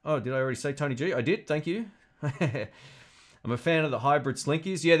 Oh, did I already say Tony G? I did, thank you. I'm a fan of the hybrid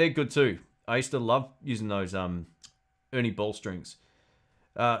slinkies. Yeah, they're good too. I used to love using those Ernie ball strings.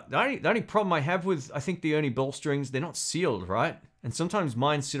 The only problem I have with, I think, the Ernie ball strings, they're not sealed, right? And sometimes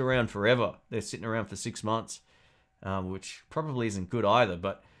mine sit around forever. They're sitting around for 6 months, which probably isn't good either,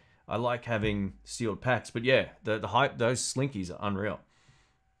 but I like having sealed packs. But yeah, those slinkies are unreal.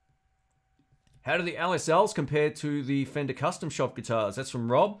 How do the LSLs compare to the Fender Custom Shop guitars? That's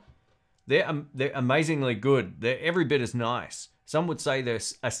from Rob. They're amazingly good. They're every bit as nice. Some would say they're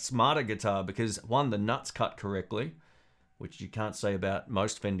a smarter guitar because, one, the nuts cut correctly, which you can't say about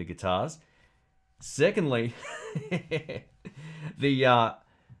most Fender guitars. Secondly,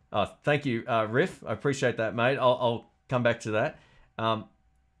 thank you, Riff. I appreciate that, mate. I'll come back to that.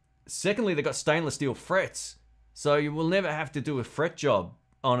 Secondly, they've got stainless steel frets, so you will never have to do a fret job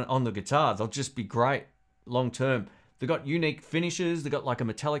on the guitar. They'll just be great long term. They've got unique finishes. They've got like a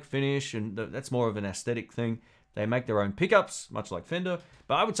metallic finish, and that's more of an aesthetic thing. They make their own pickups, much like Fender.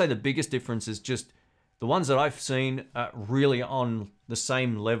 But I would say the biggest difference is just the ones that I've seen are really on the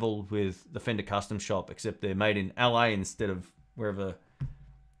same level with the Fender Custom Shop, except they're made in LA instead of wherever.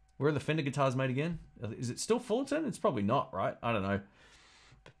 Where are the Fender guitars made again? Is it still Fullerton? It's probably not, right? I don't know.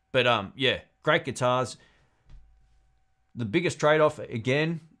 But yeah, great guitars. The biggest trade-off,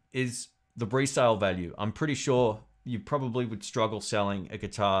 again, is the resale value. I'm pretty sure you probably would struggle selling a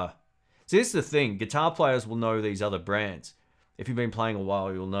guitar. So this is the thing. Guitar players will know these other brands. If you've been playing a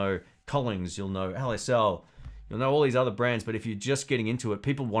while, you'll know Collings, you'll know LSL, you'll know all these other brands. But if you're just getting into it,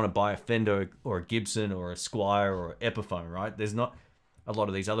 people want to buy a Fender or a Gibson or a Squier or Epiphone, right? There's not a lot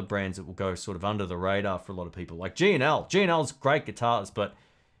of these other brands that will go sort of under the radar for a lot of people. Like G&L. G&L's great guitars, but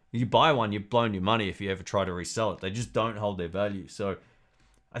you buy one, you've blown your money if you ever try to resell it. They just don't hold their value. So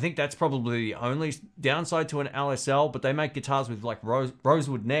I think that's probably the only downside to an LSL, but they make guitars with like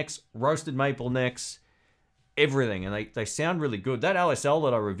rosewood necks, roasted maple necks, everything, and they sound really good. That LSL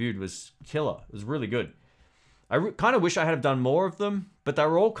that I reviewed was killer. It was really good. I kind of wish I had done more of them, but they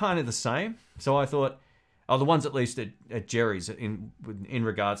were all kind of the same. So I thought, oh, the ones at least at Jerry's in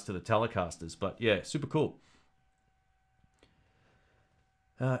regards to the Telecasters. But yeah, super cool.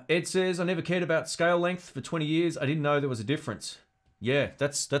 Ed says, I never cared about scale length for 20 years. I didn't know there was a difference. Yeah,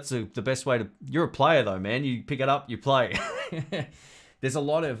 that's the best way to... You're a player though, man. You pick it up, you play. There's a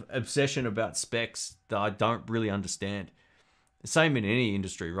lot of obsession about specs that I don't really understand. Same in any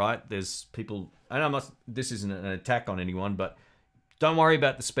industry, right? There's people... And this isn't an attack on anyone, but don't worry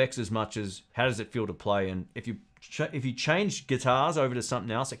about the specs as much as how does it feel to play. And if you change guitars over to something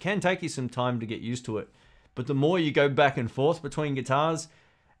else, it can take you some time to get used to it. But the more you go back and forth between guitars...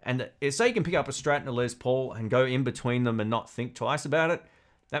 And say you can pick up a Strat and a Les Paul and go in between them and not think twice about it,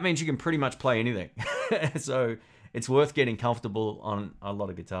 that means you can pretty much play anything. So it's worth getting comfortable on a lot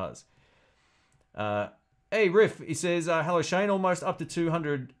of guitars. Hey, Riff, he says, hello, Shane, almost up to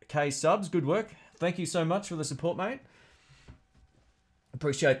 200k subs. Good work. Thank you so much for the support, mate.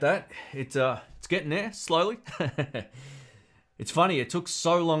 Appreciate that. It's getting there, slowly. It's funny, it took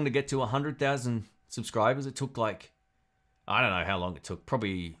so long to get to 100,000 subscribers. It took like... I don't know how long it took.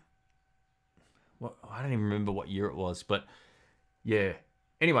 Probably, I don't even remember what year it was, but yeah.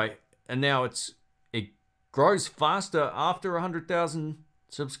 Anyway, and now it grows faster after 100,000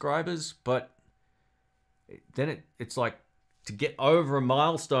 subscribers, but then it's like to get over a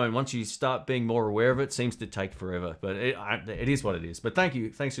milestone, once you start being more aware of it, seems to take forever. But it is what it is. But thank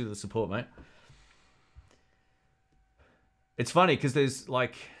you. Thanks for the support, mate. It's funny because there's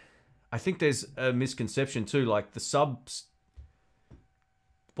like, I think there's a misconception too. Like the subs,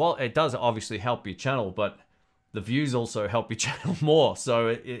 well, it does obviously help your channel, but the views also help your channel more. So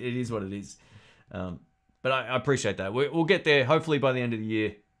it is what it is. But I appreciate that. We'll get there hopefully by the end of the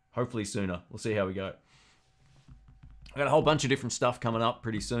year. Hopefully sooner. We'll see how we go. I got a whole bunch of different stuff coming up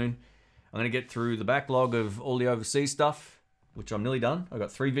pretty soon. I'm going to get through the backlog of all the overseas stuff, which I'm nearly done. I've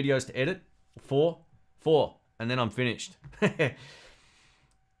got 3 videos to edit. 4, and then I'm finished. And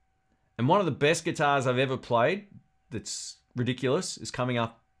one of the best guitars I've ever played that's ridiculous is coming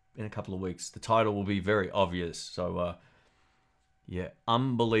up in a couple of weeks. The title will be very obvious. So, yeah,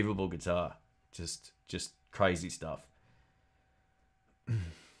 unbelievable guitar. Just crazy stuff.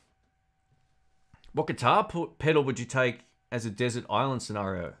 What guitar pedal would you take as a desert island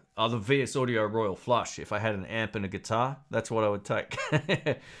scenario? Oh, the VS Audio Royal Flush. If I had an amp and a guitar, that's what I would take.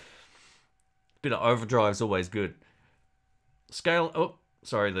 Bit of overdrive is always good. Scale. Oh,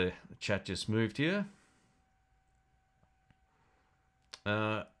 sorry, the chat just moved here.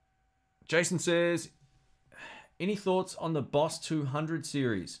 Jason says, any thoughts on the Boss 200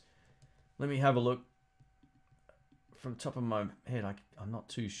 series? Let me have a look. From top of my head, I'm not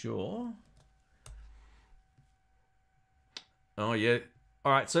too sure. Oh, yeah.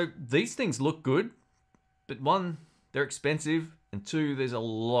 All right, so these things look good, but 1, they're expensive, and 2, there's a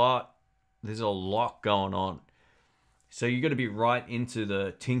lot going on. So you got to be right into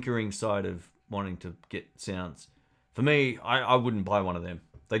the tinkering side of wanting to get sounds. For me, I wouldn't buy one of them.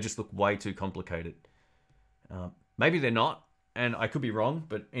 They just look way too complicated. Maybe they're not, and I could be wrong,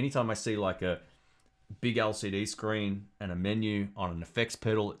 but anytime I see like a big LCD screen and a menu on an effects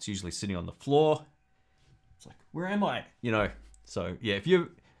pedal, it's usually sitting on the floor. It's like, where am I? You know, so yeah, if you're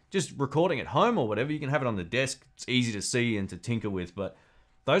just recording at home or whatever, you can have it on the desk. It's easy to see and to tinker with, but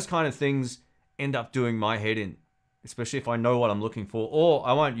those kind of things end up doing my head in, especially if I know what I'm looking for, or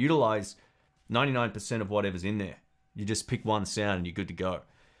I won't utilize 99% of whatever's in there. You just pick one sound and you're good to go.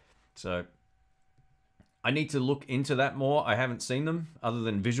 So I need to look into that more. I haven't seen them other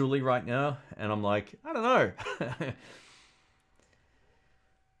than visually right now, and I'm like, I don't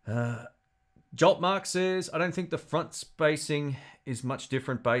know. Jolt Mark says, I don't think the front spacing is much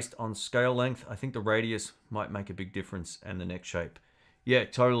different based on scale length. I think the radius might make a big difference, and the neck shape. Yeah,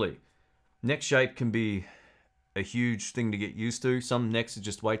 totally. Neck shape can be a huge thing to get used to. Some necks are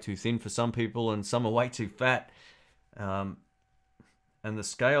just way too thin for some people, and some are way too fat. And the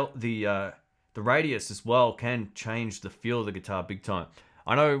scale, the radius as well can change the feel of the guitar big time.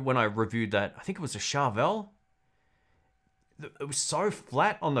 I know when I reviewed that, I think it was a Charvel. It was so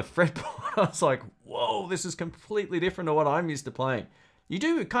flat on the fretboard. I was like, whoa, this is completely different to what I'm used to playing. You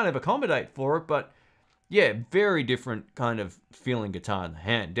do kind of accommodate for it, but yeah, very different kind of feeling guitar in the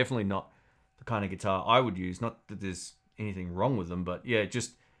hand. Definitely not the kind of guitar I would use. Not that there's anything wrong with them, but yeah,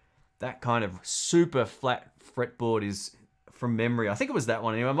 just that kind of super flat fretboard is, from memory, I think it was that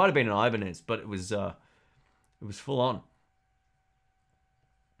one. Anyway, it might have been an Ibanez, but it was full on.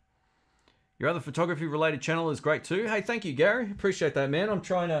 Your other photography related channel is great too. Hey, thank you, Gary. Appreciate that, man. I'm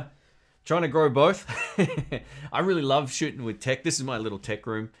trying to grow both. I really love shooting with tech. This is my little tech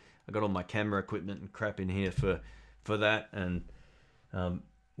room. I got all my camera equipment and crap in here for that, and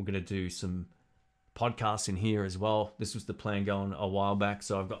we're gonna do some podcasts in here as well. This was the plan going a while back,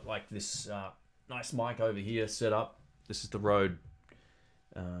 so I've got like this nice mic over here set up. This is the Rode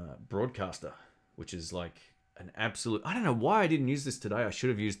Broadcaster, which is like an absolute... I don't know why I didn't use this today. I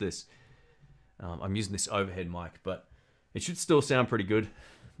should have used this. I'm using this overhead mic, but it should still sound pretty good.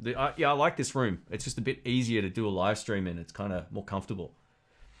 Yeah, I like this room. It's just a bit easier to do a live stream in. It's kind of more comfortable.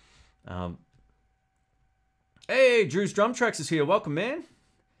 Hey, Drew's Drum Tracks is here. Welcome, man.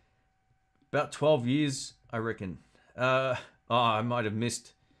 About 12 years, I reckon. Oh, I might have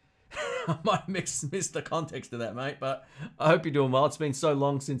missed... I might have missed the context of that, mate, but I hope you're doing well. It's been so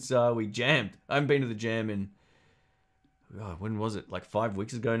long since we jammed. I haven't been to the jam in... Oh, when was it? Like 5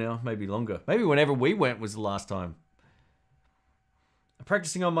 weeks ago now? Maybe longer. Maybe whenever we went was the last time. I'm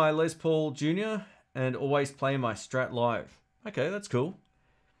practicing on my Les Paul Jr. and always playing my Strat live. Okay, that's cool.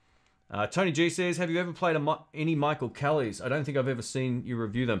 Tony G says, have you ever played any Michael Kellys? I don't think I've ever seen you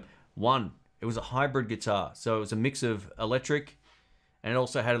review them. One, it was a hybrid guitar. So it was a mix of electric, and it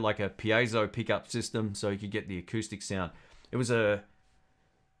also had like a piezo pickup system so you could get the acoustic sound. It was a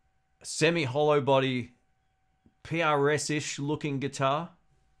semi-hollow body, PRS-ish looking guitar.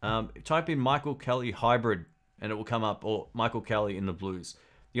 Type in Michael Kelly hybrid and it will come up, or Michael Kelly Intheblues.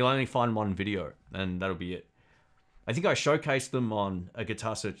 You'll only find one video and that'll be it. I think I showcased them on a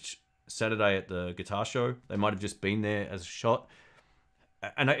Guitar Search Saturday at the guitar show. They might have just been there as a shot.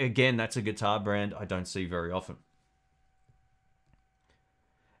 And again, that's a guitar brand I don't see very often.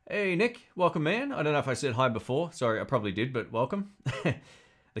 Hey, Nick. Welcome, man. I don't know if I said hi before. Sorry, I probably did, but welcome.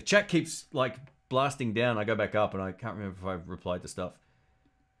 The chat keeps, like, blasting down. I go back up, and I can't remember if I've replied to stuff.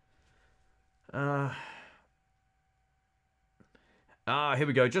 Here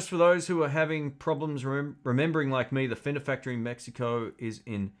we go. Just for those who are having problems remembering like me, the Fender factory in Mexico is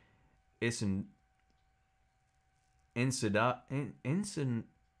in Ensenada. How do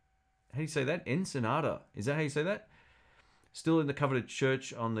you say that? Ensenada. Is that how you say that? Still in the coveted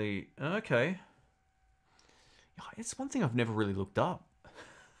church on the... Okay. It's one thing I've never really looked up.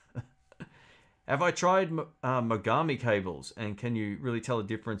 Have I tried Mogami cables? And can you really tell the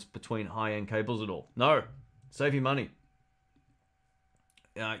difference between high-end cables at all? No. Save your money.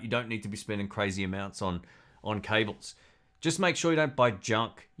 You don't need to be spending crazy amounts on cables. Just make sure you don't buy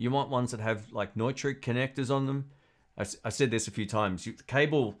junk. You want ones that have like Neutrik connectors on them. I said this a few times. The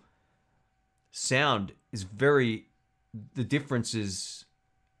cable sound is very... The difference is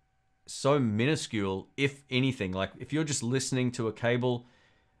so minuscule, if anything. Like if you're just listening to a cable...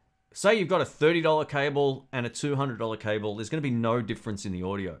 Say you've got a $30 cable and a $200 cable. There's going to be no difference in the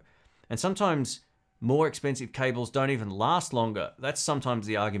audio. And sometimes... more expensive cables don't even last longer. That's sometimes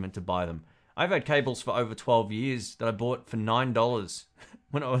the argument to buy them. I've had cables for over 12 years that I bought for $9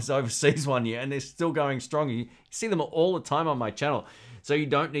 when I was overseas one year, and they're still going strong. You see them all the time on my channel. So you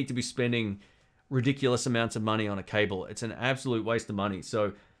don't need to be spending ridiculous amounts of money on a cable. It's an absolute waste of money.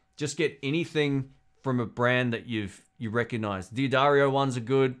 So just get anything from a brand that you recognize. The Diodario ones are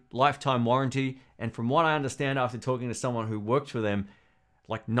good, lifetime warranty, and from what I understand after talking to someone who worked for them,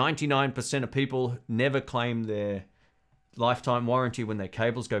 like 99% of people never claim their lifetime warranty when their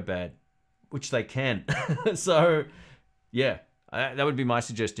cables go bad, which they can. So, yeah, that would be my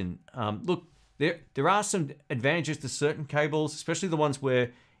suggestion. Look, there are some advantages to certain cables, especially the ones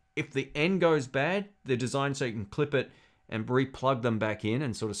where if the end goes bad, they're designed so you can clip it and re-plug them back in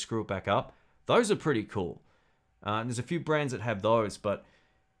and sort of screw it back up. Those are pretty cool. And there's a few brands that have those, but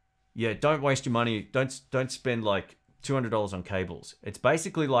yeah, don't waste your money. Don't spend like $200 on cables. It's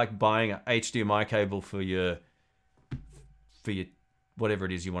basically like buying an HDMI cable for your whatever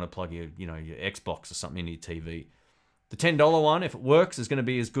it is you want to plug your Xbox or something into your TV. The $10 one, if it works, is going to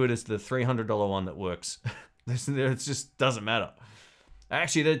be as good as the $300 one that works. It just doesn't matter.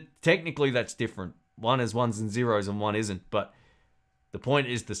 Actually, technically that's different. One is ones and zeros and one isn't, but the point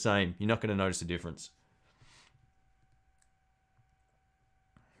is the same. You're not going to notice a difference.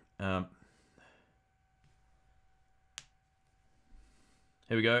 Here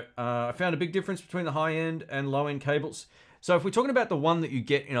we go. I found a big difference between the high-end and low-end cables. So if we're talking about the one that you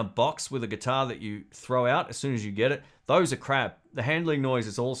get in a box with a guitar that you throw out as soon as you get it, those are crap. The handling noise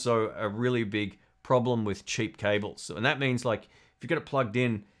is also a really big problem with cheap cables. And that means like if you get it plugged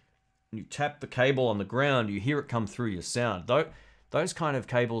in and you tap the cable on the ground, you hear it come through your sound. Those kind of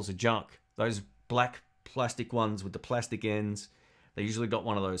cables are junk. Those black plastic ones with the plastic ends, they usually got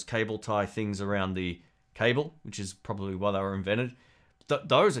one of those cable tie things around the cable, which is probably why they were invented.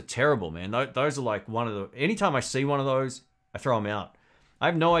 Those are terrible, man. Those are like one of the... Anytime I see one of those, I throw them out. I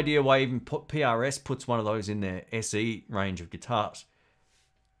have no idea why even PRS puts one of those in their SE range of guitars.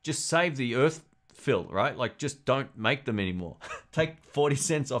 Just save the earth fill, right? Like, just don't make them anymore. Take 40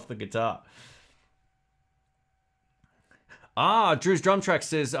 cents off the guitar. Drew's Drum Track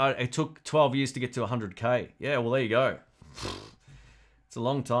says it took 12 years to get to 100K. Yeah, well, there you go. It's a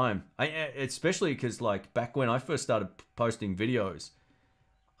long time. Especially because, like, back when I first started posting videos,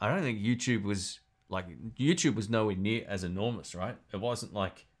 I don't think YouTube was nowhere near as enormous, right? It wasn't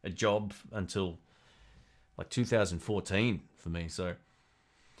like a job until like 2014 for me. So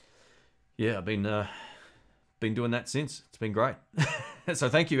yeah, I've been doing that since. It's been great. So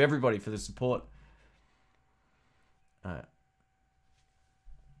thank you everybody for the support.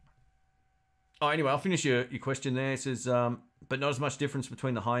 Anyway, I'll finish your question there. It says, but not as much difference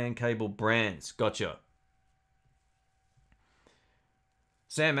between the high-end cable brands. Gotcha.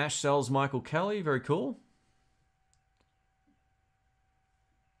 Sam Ash sells Michael Kelly. Very cool.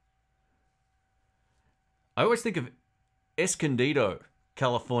 I always think of Escondido,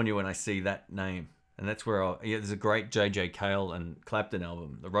 California, when I see that name. And that's where there's a great J.J. Cale and Clapton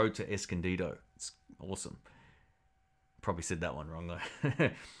album, The Road to Escondido. It's awesome. Probably said that one wrong, though.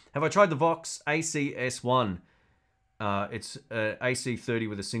 Have I tried the Vox ACS1? It's AC30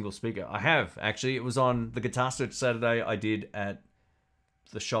 with a single speaker. I have, actually. It was on the Guitar Search Saturday I did at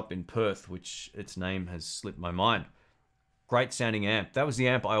the shop in Perth, which its name has slipped my mind. great sounding amp. That was the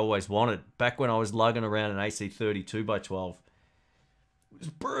amp I always wanted. Back when I was lugging around an AC30 2x12. It was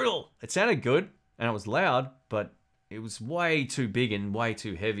brutal. It sounded good, and it was loud, but it was way too big and way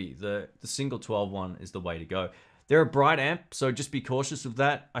too heavy. The single 12 one is the way to go. They're a bright amp, so just be cautious of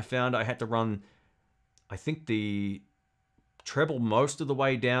that. I found I had to run, I think, the treble most of the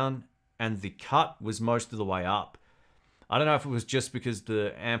way down, and the cut was most of the way up. I don't know if it was just because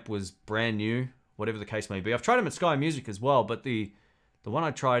the amp was brand new, whatever the case may be. I've tried them at Sky Music as well, but the one I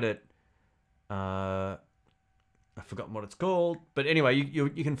tried at, I've forgotten what it's called. But anyway, you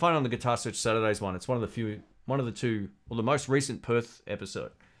can find it on the Guitar Search Saturdays one. It's one of the two, well, the most recent Perth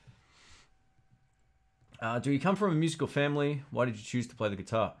episode. Do you come from a musical family? Why did you choose to play the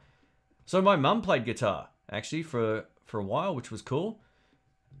guitar? So my mum played guitar, actually, for a while, which was cool.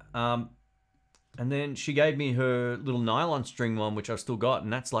 And then she gave me her little nylon string one, which I've still got,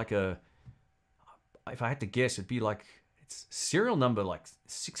 and that's like a, if I had to guess, it'd be like, it's serial number like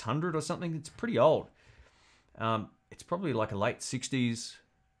 600 or something. It's pretty old. It's probably like a late 60s,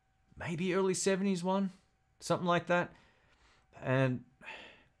 maybe early 70s one, something like that. And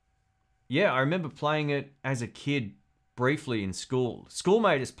yeah, I remember playing it as a kid briefly in school. School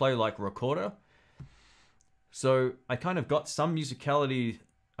made us play like recorder. So I kind of got some musicality,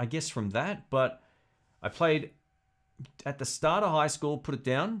 I guess, from that. But I played at the start of high school, put it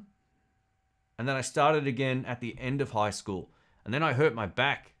down. And then I started again at the end of high school. And then I hurt my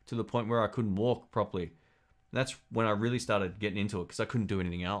back to the point where I couldn't walk properly. And that's when I really started getting into it, because I couldn't do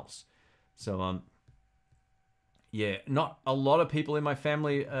anything else. So, yeah, not a lot of people in my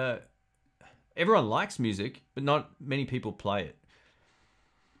family, everyone likes music, but not many people play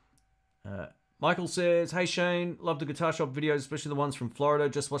it. Michael says, hey Shane, love the Guitar Shop videos, especially the ones from Florida.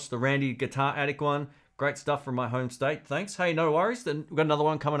 Just watched the Randy Guitar Attic one. Great stuff from my home state. Thanks. Hey, no worries. Then we've got another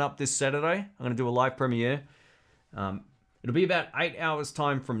one coming up this Saturday. I'm going to do a live premiere. It'll be about 8 hours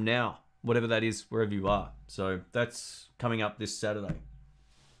time from now, whatever that is, wherever you are. So that's coming up this Saturday,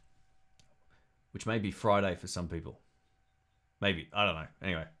 which may be Friday for some people. Maybe. I don't know.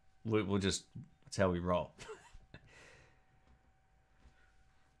 Anyway, we'll just, that's how we roll.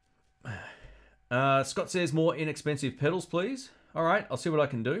 Scott says, more inexpensive pedals, please. All right, I'll see what I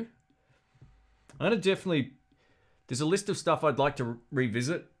can do. I'm going to definitely, there's a list of stuff I'd like to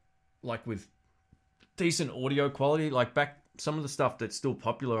revisit, like with decent audio quality, like back some of the stuff that's still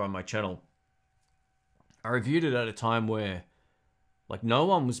popular on my channel. I reviewed it at a time where like no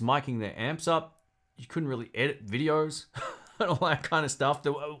one was miking their amps up. You couldn't really edit videos and all that kind of stuff,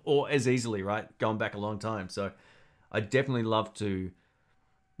 or as easily, right? Going back a long time. So I'd definitely love to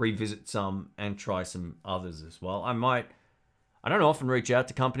revisit some and try some others as well. I don't often reach out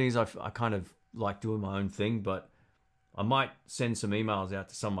to companies. I kind of like doing my own thing, but I might send some emails out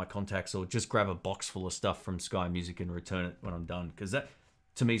to some of my contacts, or just grab a box full of stuff from Sky Music and return it when I'm done, because that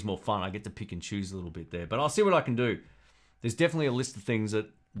to me is more fun. I get to pick and choose a little bit there, but I'll see what I can do. There's definitely a list of things that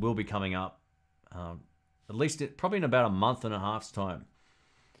will be coming up, at least probably in about a month and a half's time.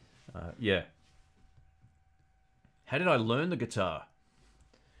 Yeah. How did I learn the guitar?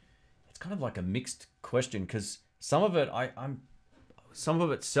 It's kind of like a mixed question, because some of it some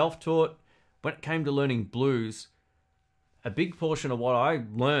of it's self-taught. When it came to learning blues, a big portion of what I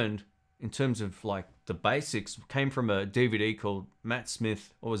learned in terms of like the basics came from a DVD called Matt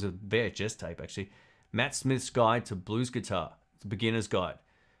Smith, or was a VHS tape actually, Matt Smith's Guide to Blues Guitar. It's a beginner's guide.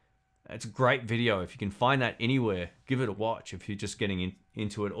 It's a great video. If you can find that anywhere, give it a watch if you're just getting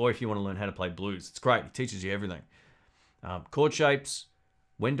into it, or if you want to learn how to play blues. It's great. It teaches you everything. Chord shapes,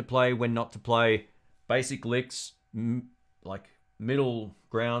 when to play, when not to play, basic licks, like middle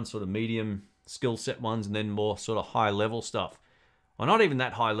ground, sort of medium skill set ones, and then more sort of high level stuff. Well, not even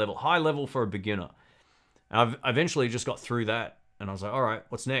that high level for a beginner. And I've eventually just got through that, and I was like, all right,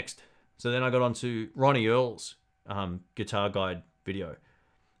 what's next? So then I got onto Ronnie Earl's guitar guide video,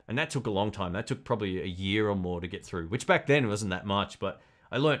 and that took a long time. That took probably a year or more to get through, which back then wasn't that much, but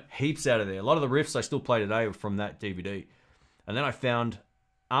I learned heaps out of there. A lot of the riffs I still play today were from that DVD. And then I found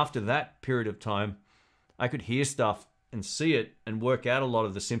after that period of time, I could hear stuff and see it and work out a lot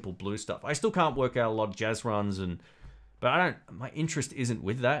of the simple blues stuff. I still can't work out a lot of jazz runs, but my interest isn't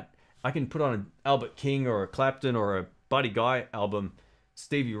with that. I can put on an Albert King or a Clapton or a Buddy Guy album,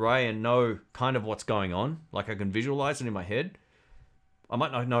 Stevie Ray, and know kind of what's going on. Like I can visualize it in my head. I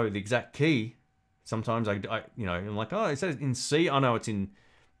might not know the exact key. Sometimes I'm like, oh, it says in C. I know it's in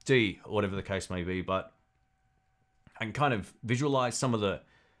D, or whatever the case may be, but I can kind of visualize some of the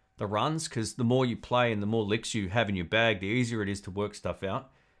runs, because the more you play and the more licks you have in your bag, the easier it is to work stuff out.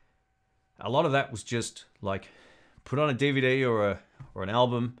 A lot of that was just like put on a DVD or an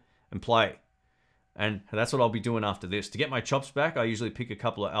album and play. And that's what I'll be doing after this. To get my chops back, I usually pick a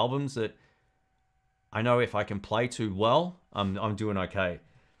couple of albums that I know if I can play too well, I'm doing okay.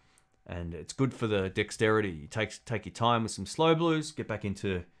 And it's good for the dexterity. You take your time with some slow blues, get back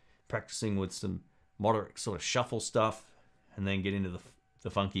into practicing with some moderate sort of shuffle stuff, and then get into the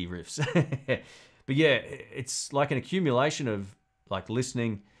funky riffs. But yeah, it's like an accumulation of like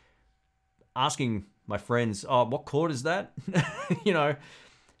listening, asking my friends, oh, what chord is that? You know,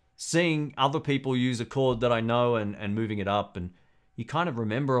 seeing other people use a chord that I know and moving it up. And you kind of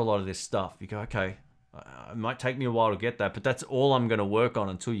remember a lot of this stuff. You go, okay, it might take me a while to get that, but that's all I'm going to work on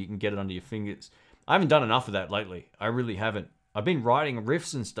until you can get it under your fingers. I haven't done enough of that lately. I really haven't. I've been writing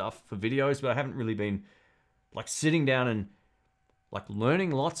riffs and stuff for videos, but I haven't really been like sitting down and like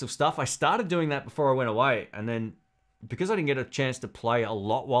learning lots of stuff. I started doing that before I went away, and then because I didn't get a chance to play a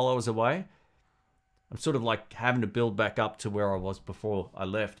lot while I was away, I'm sort of like having to build back up to where I was before I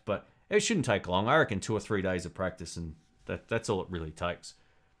left. But it shouldn't take long. I reckon 2 or 3 days of practice, and that's all it really takes.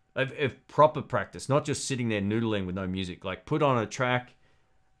 If proper practice, not just sitting there noodling with no music. Like put on a track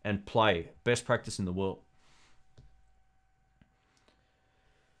and play. Best practice in the world.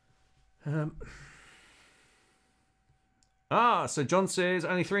 So John says,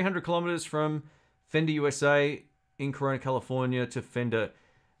 only 300 kilometers from Fender, USA, in Corona, California, to Fender,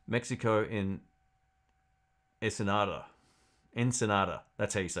 Mexico, in Ensenada.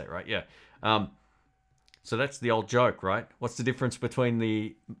 That's how you say it, right? Yeah. So that's the old joke, right? What's the difference between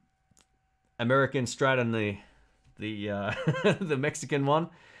the American Strat and the the Mexican one?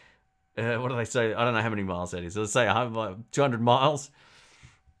 What do they say? I don't know how many miles that is. Let's say 200 miles.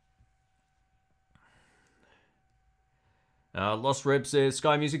 Lost Reb says,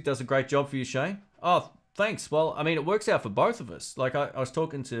 Sky Music does a great job for you, Shane. Oh, thanks. Well, I mean, it works out for both of us. Like, I was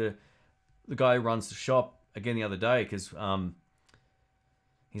talking to the guy who runs the shop again the other day, because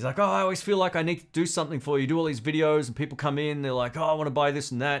he's like, oh, I always feel like I need to do something for you. Do all these videos, and people come in, they're like, oh, I want to buy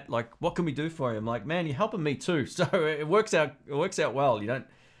this and that. Like, what can we do for you? I'm like, man, you're helping me too. So it works out well. You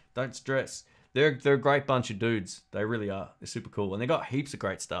don't stress. They're a great bunch of dudes. They really are. They're super cool. And they got heaps of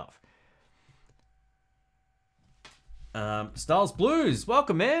great stuff. Styles Blues,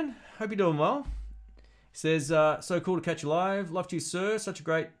 welcome, man. Hope you're doing well. He says, so cool to catch you live. Love to you, sir. Such a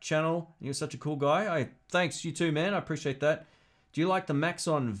great channel. You're such a cool guy. Thanks, you too, man. I appreciate that. Do you like the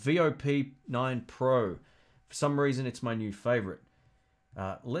Maxon VOP 9 Pro? For some reason, it's my new favorite.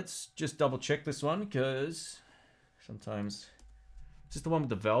 Let's just double check this one, because sometimes... Is this the one with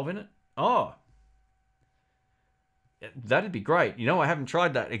the valve in it? Oh! That'd be great. You know, I haven't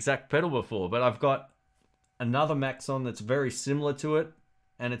tried that exact pedal before, but I've got another Maxon that's very similar to it,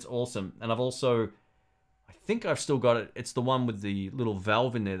 and it's awesome. And I've also, I think I've still got it. It's the one with the little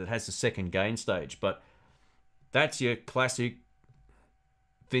valve in there that has the second gain stage, but that's your classic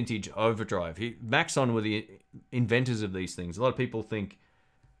vintage overdrive. Maxon were the inventors of these things. A lot of people think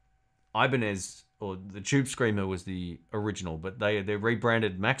Ibanez or the Tube Screamer was the original, but they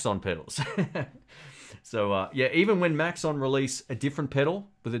rebranded Maxon pedals. So yeah, even when Maxon release a different pedal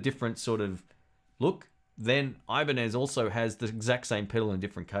with a different sort of look, then Ibanez also has the exact same pedal in a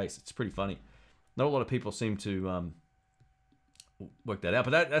different case. It's pretty funny. Not a lot of people seem to work that out,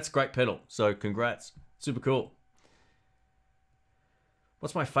 but that's a great pedal. So congrats. Super cool.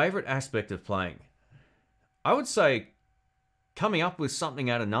 What's my favorite aspect of playing? I would say coming up with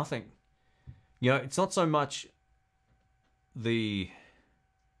something out of nothing. You know, it's not so much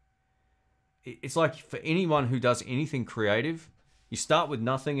it's like for anyone who does anything creative, you start with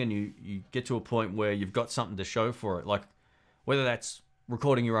nothing and you get to a point where you've got something to show for it. Like whether that's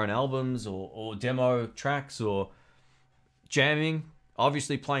recording your own albums or demo tracks or jamming.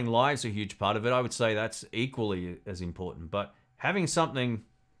 Obviously playing live's a huge part of it. I would say that's equally as important. But having something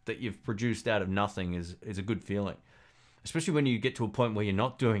that you've produced out of nothing is a good feeling. Especially when you get to a point where you're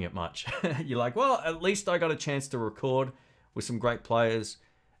not doing it much. You're like, well, at least I got a chance to record with some great players.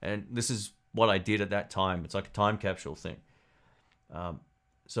 And this is what I did at that time. It's like a time capsule thing.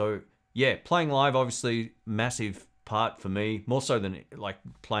 So yeah, playing live, obviously massive part for me, more so than like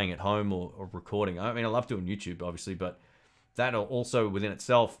playing at home or recording. I mean, I love doing YouTube obviously, but that also within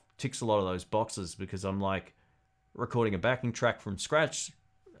itself ticks a lot of those boxes, because I'm like recording a backing track from scratch.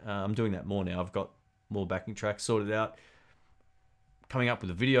 I'm doing that more now. I've got more backing tracks sorted out, coming up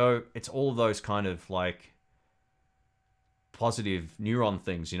with a video. It's all of those kind of like positive neuron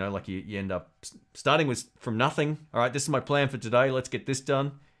things, you know, like you end up starting from nothing. All right, this is my plan for today. Let's get this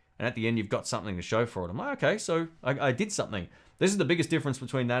done. And at the end, you've got something to show for it. I'm like, okay, so I did something. This is the biggest difference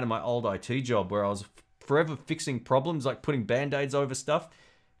between that and my old IT job, where I was forever fixing problems, like putting band-aids over stuff,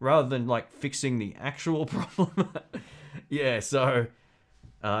 rather than like fixing the actual problem. Yeah, so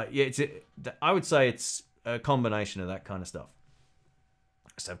Yeah, I would say it's a combination of that kind of stuff.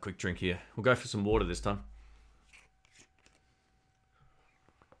 Let's have a quick drink here. We'll go for some water this time.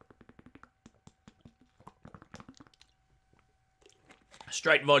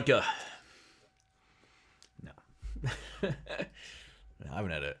 Straight vodka. No. I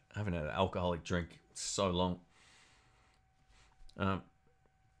haven't had an alcoholic drink in so long.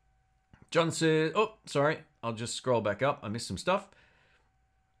 John says, oh, sorry. I'll just scroll back up. I missed some stuff.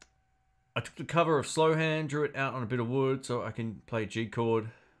 I took the cover of Slow Hand, drew it out on a bit of wood so I can play G chord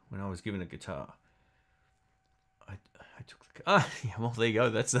when I was given a guitar. I took the... yeah, well, there you go.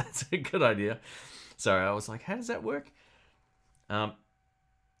 That's a good idea. Sorry, I was like, how does that work? How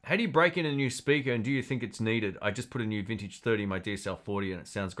do you break in a new speaker, and do you think it's needed? I just put a new Vintage 30 in my DSL 40 and it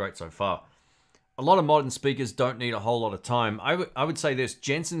sounds great so far. A lot of modern speakers don't need a whole lot of time. I would say this,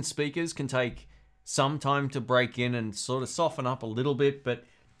 Jensen speakers can take some time to break in and sort of soften up a little bit, but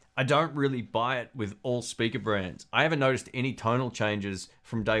I don't really buy it with all speaker brands. I haven't noticed any tonal changes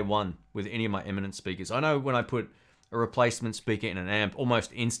from day one with any of my Eminence speakers. I know when I put a replacement speaker in an amp,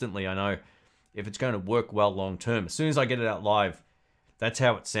 almost instantly I know if it's going to work well long term. As soon as I get it out live, that's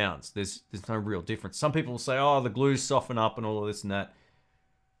how it sounds. There's no real difference. Some people say, oh, the glues soften up and all of this and that.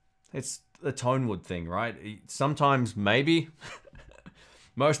 It's the tone wood thing, right? Sometimes maybe.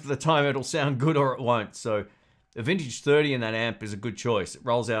 Most of the time it'll sound good or it won't. So a Vintage 30 in that amp is a good choice. It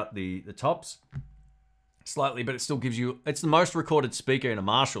rolls out the tops slightly, but it still gives you... It's the most recorded speaker in a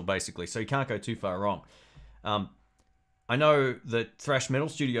Marshall, basically, so you can't go too far wrong. I know that Thrash Metal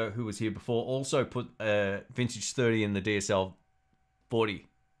Studio, who was here before, also put a Vintage 30 in the DSL 40. I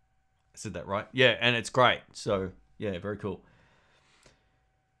said that right? Yeah, and it's great. So, yeah, very cool.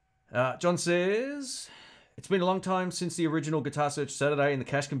 John says... It's been a long time since the original Guitar Search Saturday and the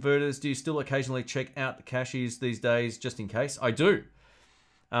cache converters. Do you still occasionally check out the caches these days, just in case? I do.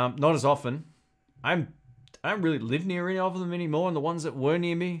 Not as often. I don't really live near any of them anymore, and the ones that were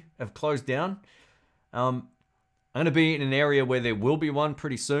near me have closed down. I'm going to be in an area where there will be one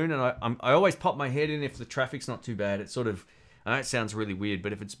pretty soon, and I always pop my head in if the traffic's not too bad. It's sort of, I know it sounds really weird,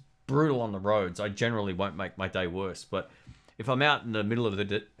 but if it's brutal on the roads, I generally won't make my day worse. But if I'm out in the middle of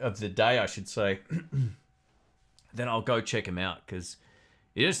the day, I should say... then I'll go check them out, because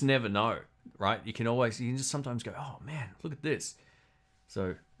you just never know, right? You can just sometimes go, oh man, look at this.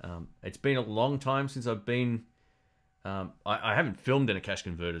 So it's been a long time since I've been, I haven't filmed in a cache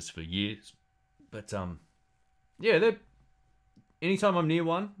converters for years, but yeah, anytime I'm near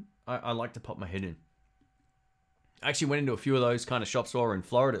one, I like to pop my head in. I actually went into a few of those kind of shops while we're in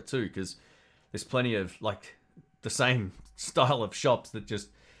Florida too, because there's plenty of like the same style of shops that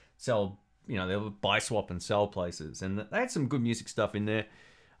just sell, you know, they'll buy, swap, and sell places. And they had some good music stuff in there.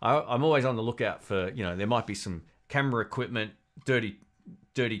 I'm always on the lookout for, you know, there might be some camera equipment, dirty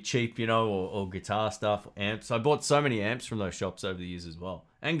cheap, you know, or guitar stuff, amps. I bought so many amps from those shops over the years as well.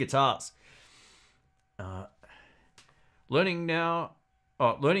 And guitars. Learning how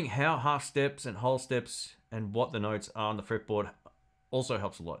half steps and whole steps and what the notes are on the fretboard also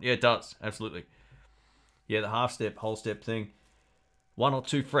helps a lot. Yeah, it does. Absolutely. Yeah, the half step, whole step thing. 1 or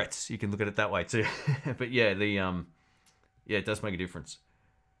 2 frets. You can look at it that way too. But yeah, yeah, it does make a difference.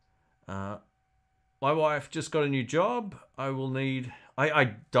 My wife just got a new job. I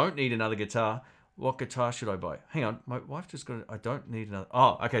don't need another guitar. What guitar should I buy? Hang on, my wife just got. I don't need another.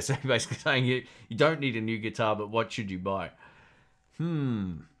 Oh, okay. So you're basically saying you don't need a new guitar, but what should you buy?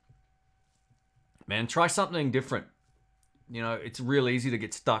 Man, try something different. You know, it's real easy to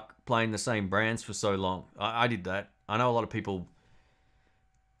get stuck playing the same brands for so long. I did that. I know a lot of people.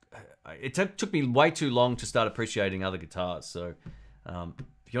 It took me way too long to start appreciating other guitars. So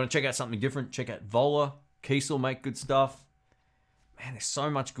if you want to check out something different, check out Vola. Kiesel make good stuff. Man, there's so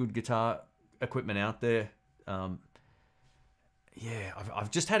much good guitar equipment out there. Yeah,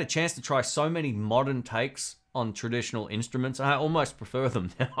 I've just had a chance to try so many modern takes on traditional instruments. I almost prefer them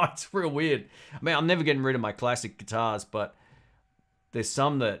now. It's real weird. I mean, I'm never getting rid of my classic guitars, but there's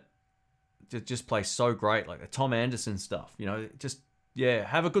some that just play so great, like the Tom Anderson stuff. You know, just... Yeah,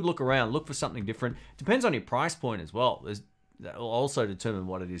 have a good look around. Look for something different. Depends on your price point as well. That will also determine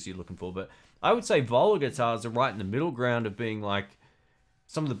what it is you're looking for. But I would say Vola guitars are right in the middle ground of being like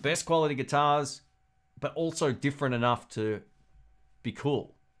some of the best quality guitars, but also different enough to be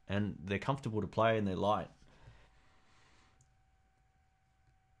cool. And they're comfortable to play and they're light.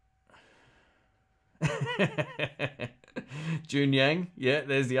 June Yang. Yeah,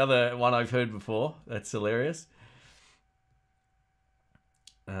 there's the other one I've heard before. That's hilarious.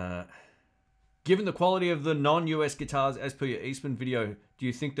 Given the quality of the non-US guitars as per your Eastman video, do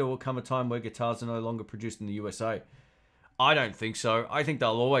you think there will come a time where guitars are no longer produced in the USA? I don't think so. I think they'll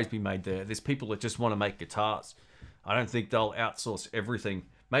always be made there. There's people that just want to make guitars. I don't think they'll outsource everything.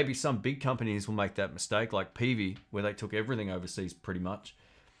 Maybe some big companies will make that mistake, like Peavey, where they took everything overseas pretty much.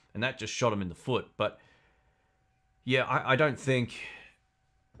 And that just shot them in the foot. But yeah, I don't think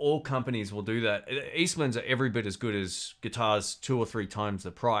all companies will do that. Eastman's are every bit as good as guitars 2 or 3 times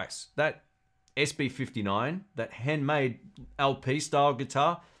the price. That SB59, that handmade LP style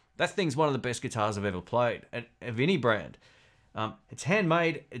guitar, that thing's one of the best guitars I've ever played of any brand. It's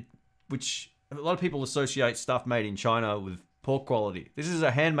handmade, which a lot of people associate stuff made in China with poor quality. This is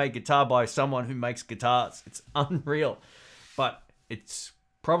a handmade guitar by someone who makes guitars. It's unreal, but it's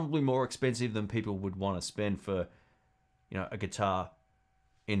probably more expensive than people would want to spend for, you know, a guitar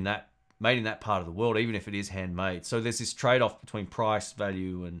in that made in that part of the world, even if it is handmade. So there's this trade-off between price,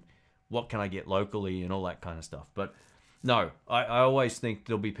 value, and what can I get locally and all that kind of stuff. But no, I always think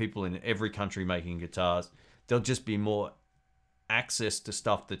there'll be people in every country making guitars. There'll just be more access to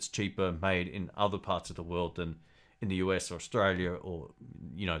stuff that's cheaper made in other parts of the world than in the US or Australia or,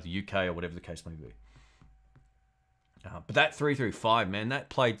 you know, the UK or whatever the case may be. But that 335, man, that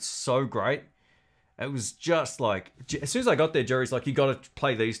played so great. It was just like, as soon as I got there, Jerry's like, you got to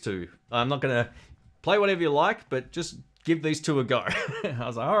play these two. I'm not going to play whatever you like, but just give these two a go. I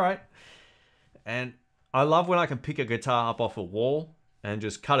was like, all right. And I love when I can pick a guitar up off a wall and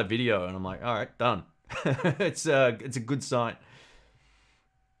just cut a video. And I'm like, all right, done. It's a good sign.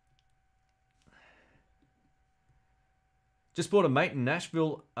 Just bought a mate in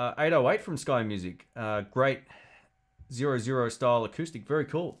Nashville 808 from Sky Music. Great 00 style acoustic. Very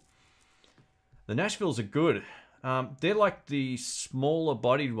cool. The Nashvilles are good. They're like the smaller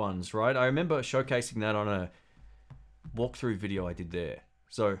bodied ones, right? I remember showcasing that on a walkthrough video I did there.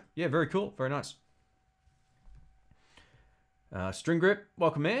 So, yeah, very cool. Very nice. String Grip,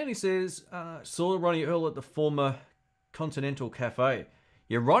 welcome man. He says, saw Ronnie Earl at the former Continental Cafe.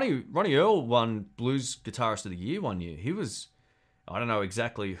 Yeah, Ronnie Earl won Blues Guitarist of the Year one year. He was, I don't know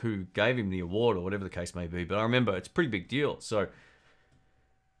exactly who gave him the award or whatever the case may be, but I remember it's a pretty big deal. So,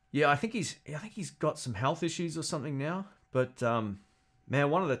 yeah, I think he's got some health issues or something now. But man,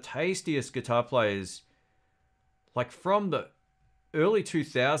 one of the tastiest guitar players, like from the early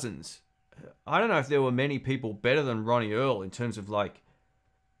 2000s. I don't know if there were many people better than Ronnie Earl in terms of like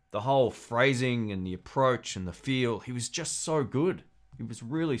the whole phrasing and the approach and the feel. He was just so good. He was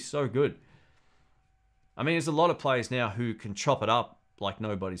really so good. I mean, there's a lot of players now who can chop it up like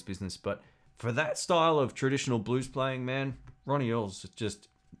nobody's business, but for that style of traditional blues playing, man, Ronnie Earl's just,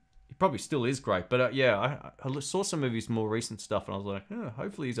 he probably still is great. But yeah, I saw some of his more recent stuff and I was like, oh,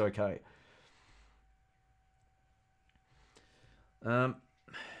 hopefully he's okay. Oh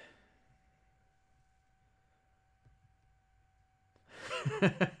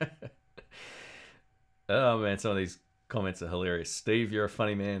man, some of these comments are hilarious. Steve, you're a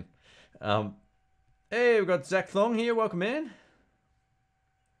funny man. Hey, we've got Zach Thong here. Welcome, man.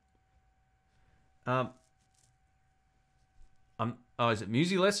 Is it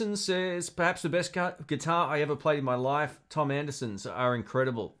Music Lessons says, perhaps the best guitar I ever played in my life. Tom Anderson's are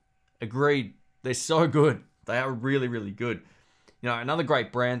incredible. Agreed. They're so good. They are really, really good. You know, another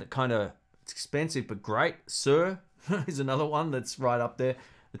great brand that kind of, it's expensive but great. Sir is another one that's right up there.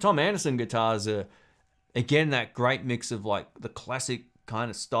 The Tom Anderson guitars are, again, that great mix of like the classic kind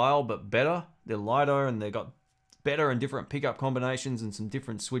of style, but better. They're lighter and they've got better and different pickup combinations and some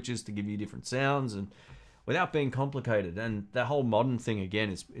different switches to give you different sounds and without being complicated. And that whole modern thing,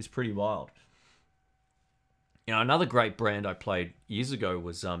 again, is pretty wild. You know, another great brand I played years ago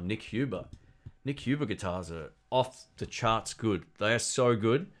was Nick Huber. Nick Huber guitars are off the charts good. They are so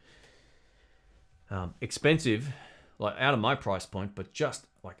good. Expensive, like out of my price point, but just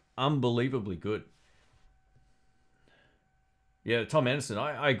like unbelievably good. Yeah, Tom Anderson,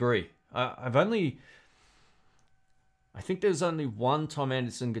 I agree. I think there's only one Tom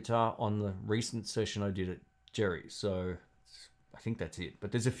Anderson guitar on the recent session I did at Jerry's, so I think that's it.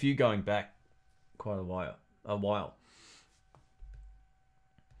 But there's a few going back quite a while.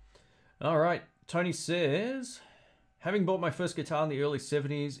 All right, Tony says, having bought my first guitar in the early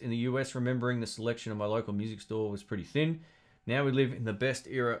 70s in the US, remembering the selection of my local music store was pretty thin. Now we live in the best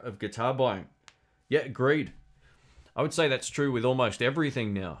era of guitar buying. Yeah, agreed. I would say that's true with almost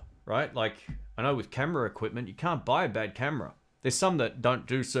everything now, right? Like, I know with camera equipment, you can't buy a bad camera. There's some that don't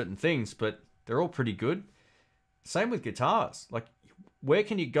do certain things, but they're all pretty good. Same with guitars. Like, where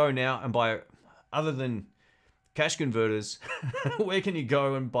can you go now and buy, other than cash converters, where can you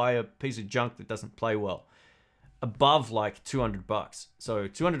go and buy a piece of junk that doesn't play well? Above like $200. So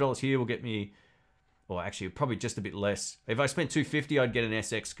 $200 here will get me, or actually probably just a bit less. If I spent $250, I'd get an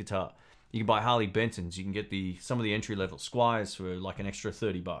SX guitar. You can buy Harley Bensons. You can get some of the entry-level Squires for like an extra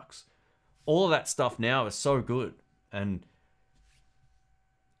 $30. All of that stuff now is so good. And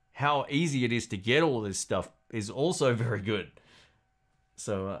how easy it is to get all this stuff is also very good.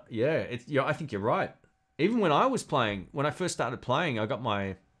 So, yeah, I think you're right. Even when I first started playing, I got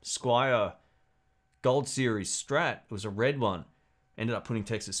my Squire Gold Series Strat. It was a red one. Ended up putting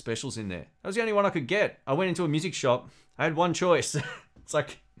Texas Specials in there. That was the only one I could get. I went into a music shop. I had one choice. It's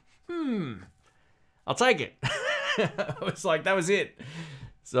like, I'll take it. It's like, that was it.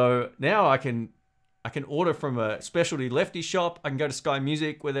 So now I can order from a specialty lefty shop. I can go to Sky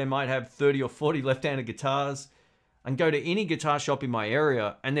Music where they might have 30 or 40 left-handed guitars. I can go to any guitar shop in my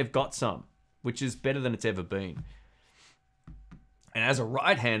area and they've got some, which is better than it's ever been. And as a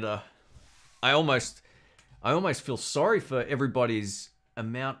right-hander, I almost feel sorry for everybody's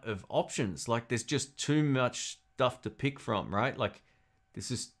amount of options. Like, there's just too much stuff to pick from, right? Like,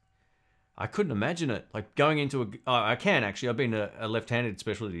 I couldn't imagine it. Like, going into I can actually. I've been a left-handed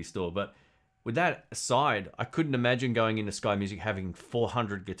specialty store, but with that aside, I couldn't imagine going into Sky Music having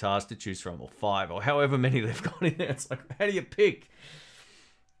 400 guitars to choose from, or 5, or however many they've got in there. It's like, how do you pick?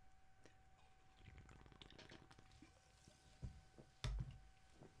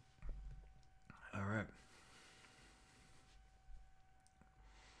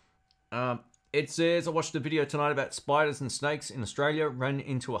 It says, I watched a video tonight about spiders and snakes in Australia. Ran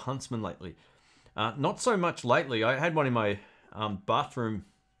into a huntsman lately. Not so much lately. I had one in my bathroom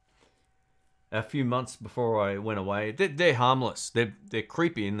a few months before I went away. They're harmless. They're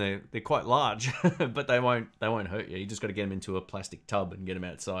creepy and they're quite large, but they won't hurt you. You just got to get them into a plastic tub and get them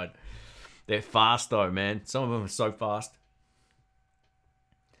outside. They're fast though, man. Some of them are so fast.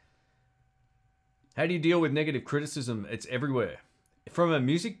 How do you deal with negative criticism? It's everywhere. From a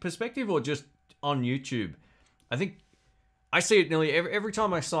music perspective or just on YouTube? I think I see it nearly every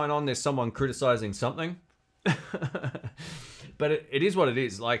time I sign on, there's someone criticizing something. But it is what it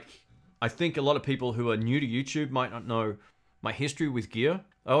is. Like, I think a lot of people who are new to YouTube might not know my history with gear.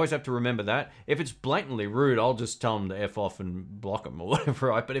 I always have to remember that. If it's blatantly rude, I'll just tell them to F off and block them or whatever,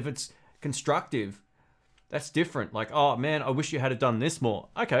 right? But if it's constructive, that's different. Like, oh man, I wish you had done this more.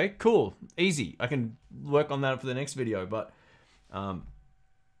 Okay, cool. Easy. I can work on that for the next video. But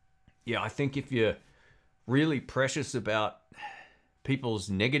yeah, I think if you're really precious about people's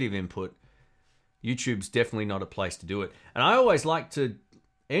negative input, YouTube's definitely not a place to do it. And I always like to,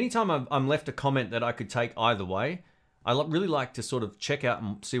 anytime I'm left a comment that I could take either way, I really like to sort of check out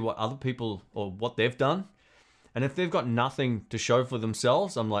and see what other people, or what they've done. And if they've got nothing to show for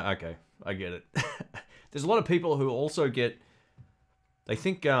themselves, I'm like, okay, I get it. There's a lot of people who also they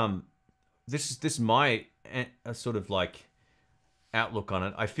think, this is my sort of like outlook on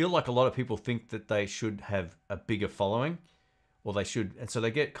it. I feel like a lot of people think that they should have a bigger following, or they should, and so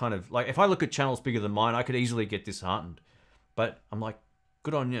they get kind of like, if I look at channels bigger than mine, I could easily get disheartened. But I'm like,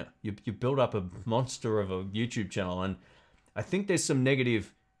 good on you. You build up a monster of a YouTube channel, and I think there's some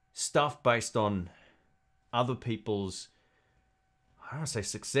negative stuff based on other people's, I don't want to say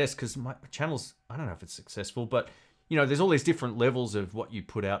success, because my channel's, I don't know if it's successful, but you know, there's all these different levels of what you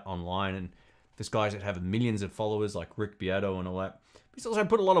put out online, and there's guys that have millions of followers like Rick Beato and all that. He's also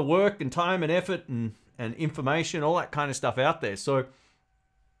put a lot of work and time and effort and information, all that kind of stuff out there. So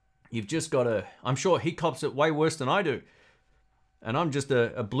you've just got to, I'm sure he cops it way worse than I do. And I'm just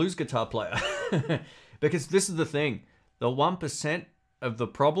a blues guitar player. Because this is the thing, the 1% of the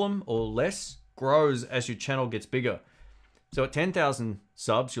problem or less grows as your channel gets bigger. So at 10,000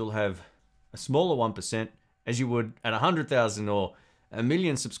 subs, you'll have a smaller 1% as you would at 100,000 or 1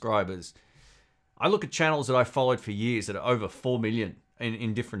 million subscribers. I look at channels that I followed for years that are over 4 million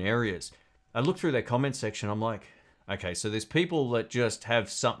in different areas. I look through their comment section, I'm like, okay, so there's people that just have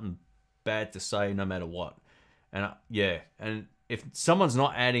something bad to say no matter what. And yeah, and if someone's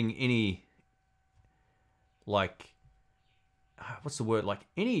not adding any, like, what's the word? Like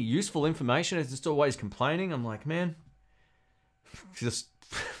any useful information, it's just always complaining. I'm like, man, just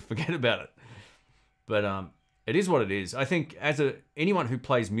forget about it. But it is what it is. I think as anyone who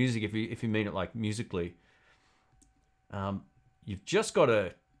plays music, if you mean it like musically, you've just got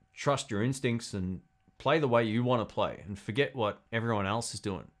to trust your instincts and play the way you want to play and forget what everyone else is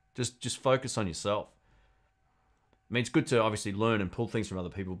doing. Just focus on yourself. I mean, it's good to obviously learn and pull things from other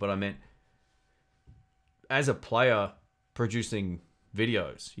people, but I meant as a player producing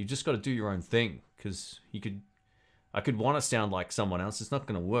videos, you just got to do your own thing, because I could want to sound like someone else. It's not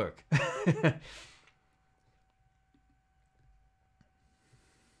going to work.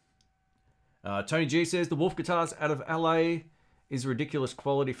 Tony G says, the Wolf guitars out of LA is ridiculous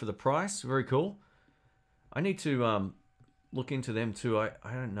quality for the price. Very cool. I need to look into them too. I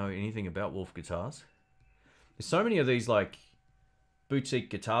don't know anything about Wolf guitars. There's so many of these like boutique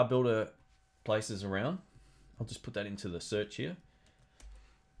guitar builder places around. I'll just put that into the search here.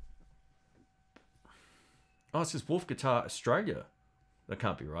 Oh, it says Wolf Guitar Australia. That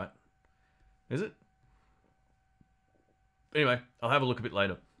can't be right. Is it? Anyway, I'll have a look a bit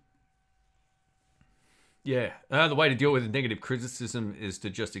later. Yeah, the way to deal with negative criticism is to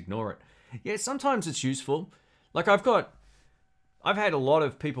just ignore it. Yeah, sometimes it's useful. Like I've had a lot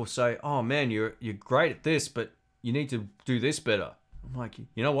of people say, "Oh man, you're great at this, but you need to do this better." I'm like,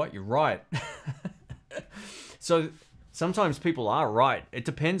 you know what? You're right. So sometimes people are right. It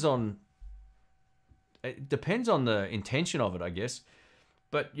depends on the intention of it, I guess.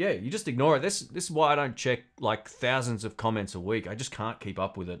 But yeah, you just ignore it. This is why I don't check like thousands of comments a week. I just can't keep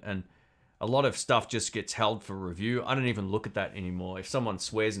up with it, and a lot of stuff just gets held for review. I don't even look at that anymore. If someone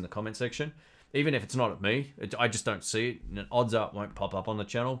swears in the comment section, even if it's not at me, I just don't see it. And odds are it won't pop up on the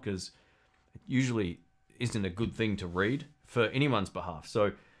channel because it usually isn't a good thing to read for anyone's behalf.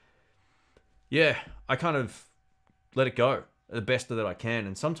 So yeah, I kind of let it go the best that I can.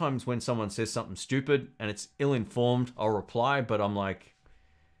 And sometimes when someone says something stupid and it's ill-informed, I'll reply, but I'm like,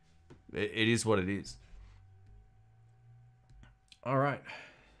 it is what it is. All right.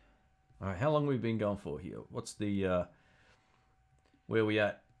 How long have we been going for here? What's the, where are we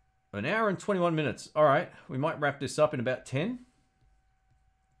at? An hour and 21 minutes. All right. We might wrap this up in about 10.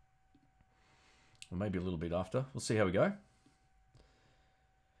 Or maybe a little bit after. We'll see how we go.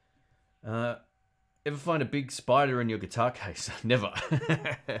 Ever find a big spider in your guitar case? Never.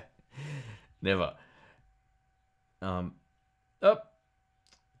 Never.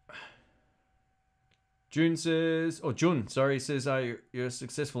 Jun says, you're a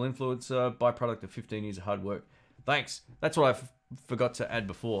successful influencer, byproduct of 15 years of hard work. Thanks. That's what I forgot to add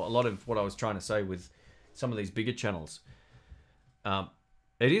before. A lot of what I was trying to say with some of these bigger channels.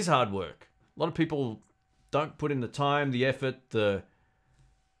 It is hard work. A lot of people don't put in the time, the effort, they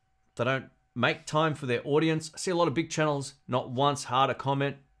don't make time for their audience. I see a lot of big channels, not once heart a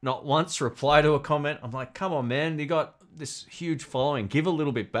comment, not once reply to a comment. I'm like, come on, man, you got this huge following. Give a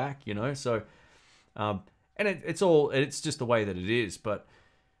little bit back, you know? So, and it's just the way that it is. But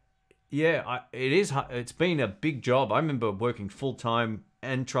yeah, it's been a big job. I remember working full time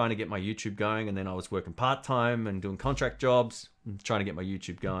and trying to get my YouTube going. And then I was working part time and doing contract jobs and trying to get my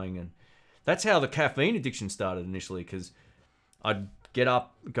YouTube going. And that's how the caffeine addiction started initially, because I'd get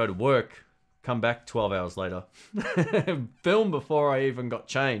up, go to work, come back 12 hours later, film before I even got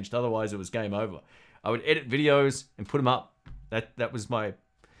changed. Otherwise, it was game over. I would edit videos and put them up. That's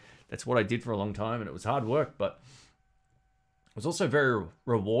what I did for a long time, and it was hard work, but it was also very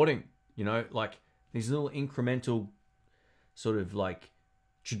rewarding, you know, like these little incremental sort of like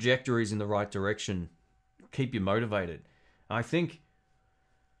trajectories in the right direction keep you motivated. And I think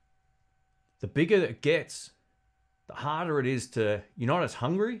the bigger it gets, the harder it is you're not as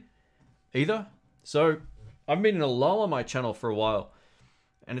hungry either. So I've been in a lull on my channel for a while,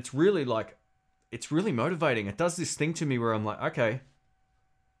 and it's really motivating. It does this thing to me where I'm like, okay,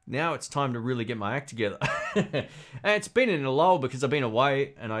 now it's time to really get my act together. And it's been in a lull because I've been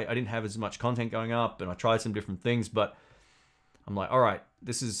away and I didn't have as much content going up, and I tried some different things, but I'm like, all right,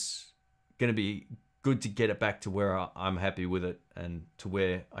 this is going to be good to get it back to where I'm happy with it, and to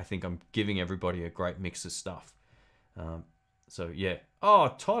where I think I'm giving everybody a great mix of stuff. So yeah.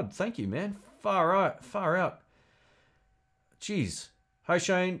 Oh, Todd, thank you, man. Far out. Jeez. Hi,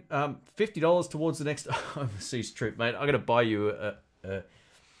 Shane. $50 towards the next overseas trip, mate. I got to buy you a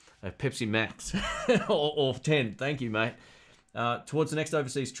Pepsi Max or 10. Thank you, mate. Towards the next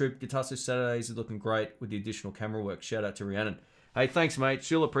overseas trip, Guitar Session Saturdays is looking great with the additional camera work. Shout out to Rhiannon. Hey, thanks, mate.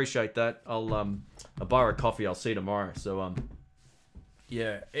 She'll appreciate that. I'll buy her a coffee. I'll see you tomorrow. So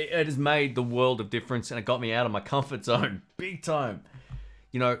yeah, it has made the world of difference, and it got me out of my comfort zone big time.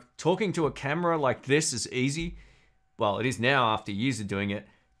 You know, talking to a camera like this is easy. Well, it is now after years of doing it.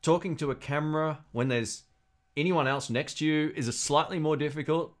 Talking to a camera when there's anyone else next to you is a slightly more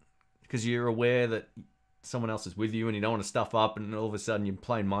difficult, because you're aware that someone else is with you and you don't want to stuff up, and all of a sudden you're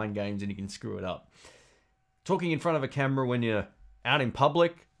playing mind games and you can screw it up. Talking in front of a camera when you're out in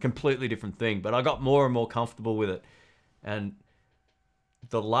public, completely different thing. But I got more and more comfortable with it. And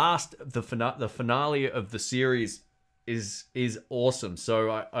the finale of the series is awesome.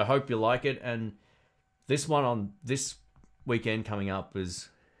 So I hope you like it. And this one on this weekend coming up is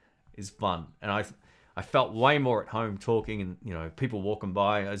fun. And I felt way more at home talking, and you know, people walking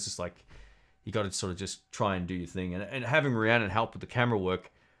by. I was just like, you got to sort of just try and do your thing. And having Rhiannon help with the camera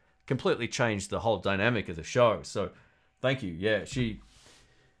work completely changed the whole dynamic of the show. So thank you. Yeah,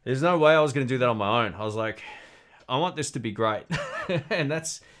 there's no way I was going to do that on my own. I was like, I want this to be great. And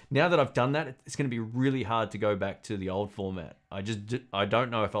that's, now that I've done that, it's going to be really hard to go back to the old format. I don't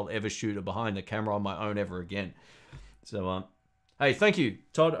know if I'll ever shoot a behind the camera on my own ever again. So, hey, thank you,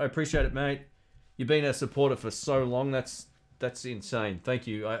 Todd. I appreciate it, mate. You've been a supporter for so long. That's insane. Thank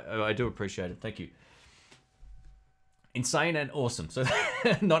you. I do appreciate it. Thank you. Insane and awesome. So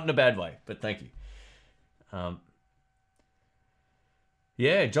not in a bad way, but thank you.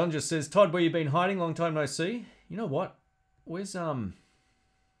 Yeah, John just says, Todd, where you been hiding? Long time no see. You know what? Where's There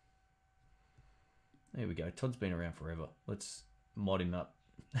we go. Todd's been around forever. Let's mod him up.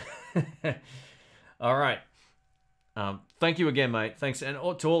 All right. Thank you again, mate. Thanks, and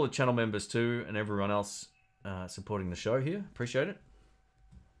to all the channel members too, and everyone else supporting the show here. Appreciate it.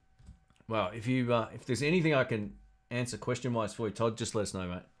 Well, if there's anything I can answer question-wise for you, Todd, just let us know,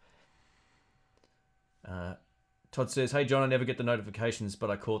 mate. Todd says, hey, John, I never get the notifications,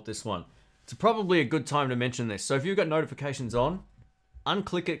 but I caught this one. It's probably a good time to mention this. So if you've got notifications on,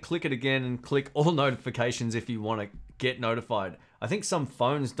 unclick it, click it again, and click all notifications if you want to get notified. I think some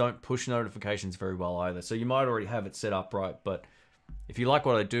phones don't push notifications very well either, so you might already have it set up right, but if you like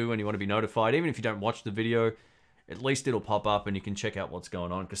what I do and you want to be notified, even if you don't watch the video, at least it'll pop up and you can check out what's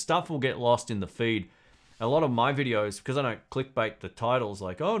going on, because stuff will get lost in the feed. A lot of my videos, because I don't clickbait the titles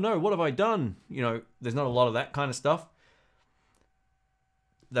like, oh no, what have I done? You know, there's not a lot of that kind of stuff.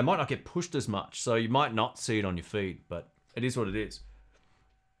 They might not get pushed as much, so you might not see it on your feed, but it is what it is.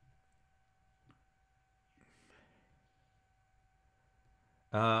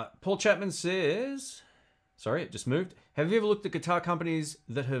 Paul Chapman says, sorry, it just moved. Have you ever looked at guitar companies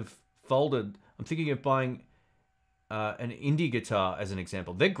that have folded? I'm thinking of buying an indie guitar as an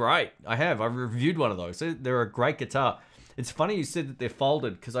example. They're great. I've reviewed one of those. They're a great guitar. It's funny you said that they're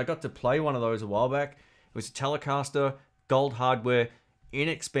folded, because I got to play one of those a while back. It was a Telecaster, gold hardware,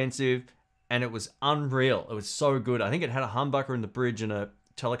 inexpensive, and it was unreal. It was so good. I think it had a humbucker in the bridge and a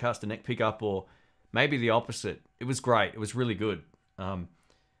Telecaster neck pickup, or maybe the opposite. It was great. It was really good.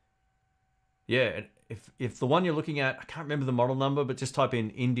 Yeah, if the one you're looking at, I can't remember the model number, but just type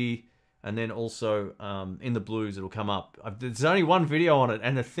in indie and then also Intheblues, it'll come up. There's only one video on it,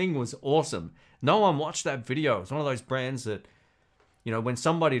 and the thing was awesome. No one watched that video. It's one of those brands that, you know, when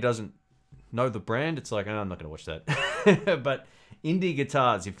somebody doesn't know the brand, it's like, oh, I'm not going to watch that. But indie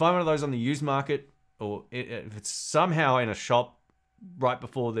guitars, you find one of those on the used market, or if it's somehow in a shop right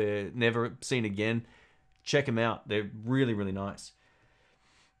before they're never seen again, check them out. They're really, really nice.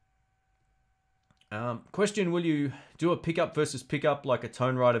 Question, will you do a pickup versus pickup, like a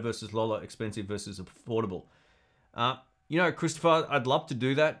Tone Rider versus Lola, expensive versus affordable? You know, Christopher, I'd love to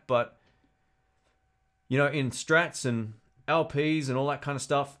do that, but, you know, in Strats and LPs and all that kind of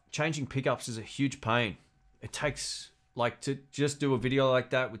stuff, changing pickups is a huge pain. It takes, like, to just do a video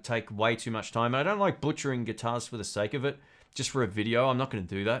like that would take way too much time. And I don't like butchering guitars for the sake of it, just for a video. I'm not going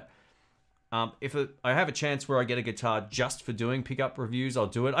to do that. If I have a chance where I get a guitar just for doing pickup reviews, I'll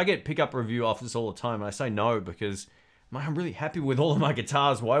do it. I get pickup review offers all the time, and I say no because I'm really happy with all of my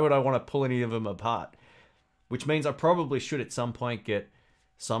guitars. Why would I want to pull any of them apart? Which means I probably should at some point get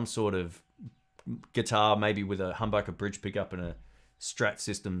some sort of guitar, maybe with a humbucker bridge pickup and a Strat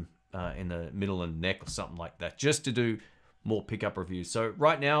system in the middle and neck or something like that, just to do more pickup reviews. So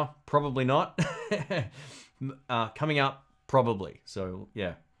right now, probably not. Coming up, probably. So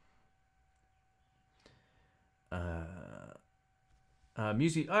yeah.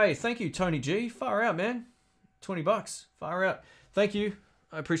 Music. Hey, thank you, Tony G. Far out, man. $20. Far out. Thank you.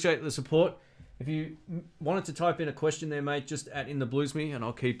 I appreciate the support. If you wanted to type in a question there, mate, just at Intheblues me, and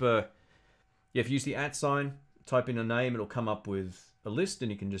I'll keep a. Yeah, if you use the @ sign, type in a name, it'll come up with a list,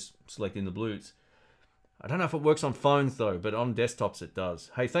 and you can just select Intheblues. I don't know if it works on phones though, but on desktops it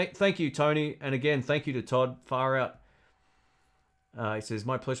does. Hey, thank you, Tony, and again, thank you to Todd. Far out. He says,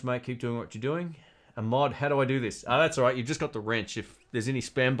 "My pleasure, mate. Keep doing what you're doing." A mod, how do I do this? Oh, that's all right. You've just got the wrench. If there's any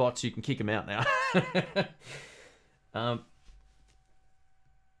spam bots, you can kick them out now.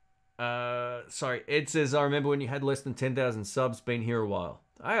 Sorry, Ed says, I remember when you had less than 10,000 subs, been here a while.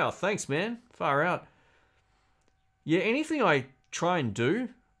 Oh, thanks, man. Far out. Yeah, anything I try and do,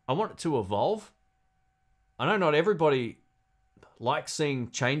 I want it to evolve. I know not everybody likes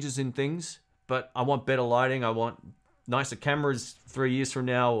seeing changes in things, but I want better lighting. I want nicer cameras 3 years from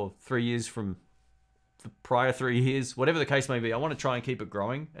now, or 3 years from the prior 3 years, whatever the case may be. I want to try and keep it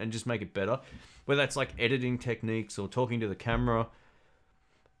growing and just make it better. Whether that's like editing techniques or talking to the camera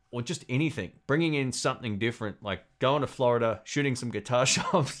or just anything. Bringing in something different, like going to Florida, shooting some guitar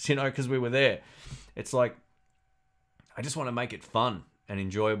shops, you know, because we were there. It's like, I just want to make it fun and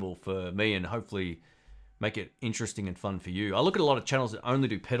enjoyable for me and hopefully make it interesting and fun for you. I look at a lot of channels that only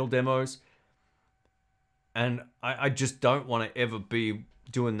do pedal demos. And I just don't want to ever be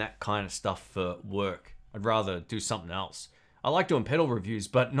doing that kind of stuff for work. I'd rather do something else. I like doing pedal reviews,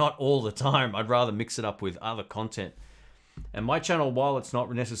 but not all the time. I'd rather mix it up with other content. And my channel, while it's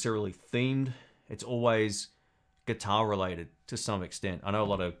not necessarily themed, it's always guitar related to some extent. I know a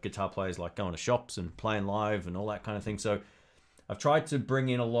lot of guitar players like going to shops and playing live and all that kind of thing. So I've tried to bring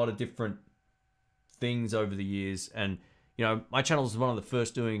in a lot of different things over the years. And, you know, my channel was one of the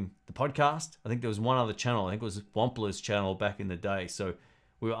first doing the podcast. I think there was one other channel. I think it was Wampler's channel back in the day. So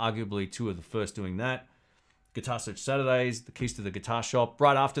we were arguably two of the first doing that. Guitar Search Saturdays, the Keys to the Guitar Shop.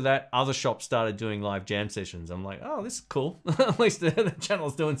 Right after that, other shops started doing live jam sessions. I'm like, oh, this is cool. At least the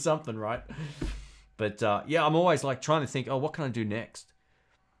channel's doing something, right? But yeah, I'm always like trying to think, oh, what can I do next?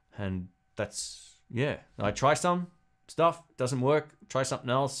 And that's, yeah. I try some stuff, doesn't work. Try something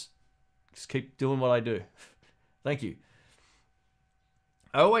else. Just keep doing what I do. Thank you.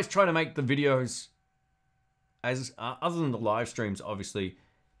 I always try to make the videos as, other than the live streams, obviously,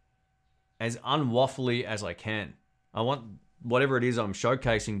 as unwaffly as I can. I want whatever it is I'm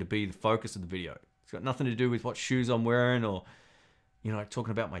showcasing to be the focus of the video. It's got nothing to do with what shoes I'm wearing or, you know, talking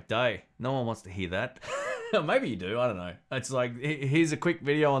about my day. No one wants to hear that. Maybe you do, I don't know. It's like, here's a quick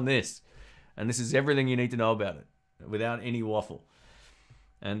video on this. And this is everything you need to know about it without any waffle.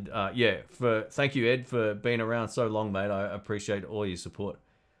 And yeah, thank you, Ed, for being around so long, mate. I appreciate all your support.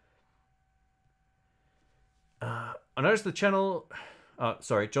 I noticed the channel...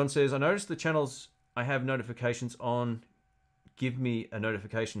 sorry, John says, I noticed the channels I have notifications on give me a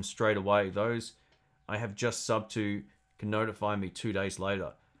notification straight away. Those I have just subbed to can notify me 2 days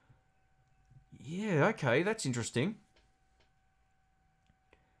later. Yeah, okay, that's interesting.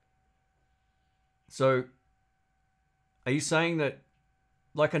 So, are you saying that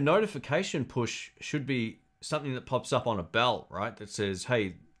like a notification push should be something that pops up on a bell, right? That says,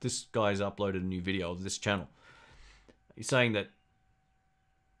 hey, this guy's uploaded a new video of this channel. Are you saying that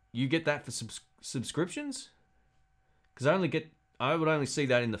you get that for subscriptions? Because I would only see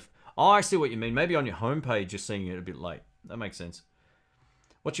that in the... Oh, I see what you mean. Maybe on your homepage you're seeing it a bit late. That makes sense.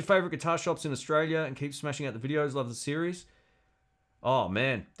 What's your favorite guitar shops in Australia? And keep smashing out the videos. Love the series. Oh,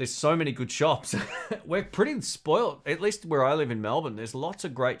 man. There's so many good shops. We're pretty spoiled. At least where I live in Melbourne, there's lots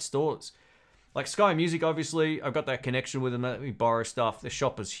of great stores. Like Sky Music, obviously. I've got that connection with them. Let me borrow stuff. Their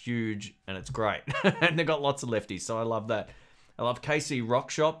shop is huge and it's great. And they've got lots of lefties, so I love that. I love KC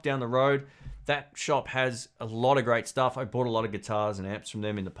Rock Shop down the road. That shop has a lot of great stuff. I bought a lot of guitars and amps from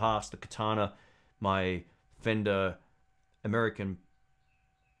them in the past. The Katana, my Fender American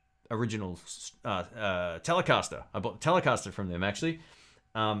original Telecaster. I bought the Telecaster from them, actually.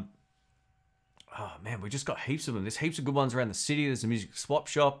 Oh, man, we just got heaps of them. There's heaps of good ones around the city. There's a music swap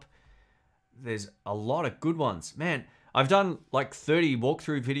shop. There's a lot of good ones. Man, I've done like 30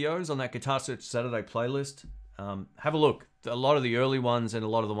 walkthrough videos on that Guitar Search Saturday playlist. Have a look. A lot of the early ones and a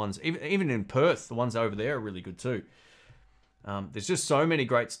lot of the ones, even in Perth, the ones over there are really good too. There's just so many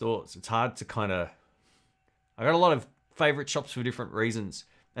great stores. It's hard to kind of... I got a lot of favorite shops for different reasons,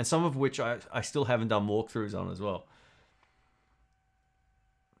 and some of which I still haven't done walkthroughs on as well.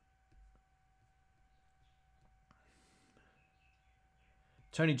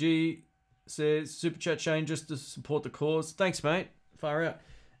 Tony G says, Super Chat Shane, just to support the cause. Thanks, mate. Far out.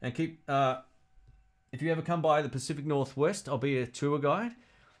 And keep... if you ever come by the Pacific Northwest, I'll be a tour guide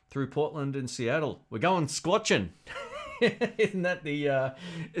through Portland and Seattle. We're going squatching. Isn't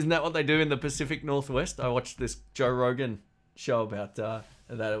that what they do in the Pacific Northwest? I watched this Joe Rogan show about that.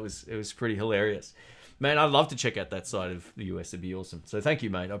 It was pretty hilarious. Man, I'd love to check out that side of the US. It'd be awesome. So thank you,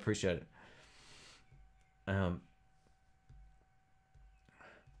 mate. I appreciate it.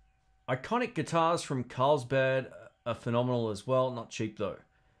 Iconic guitars from Carlsbad are phenomenal as well. Not cheap though.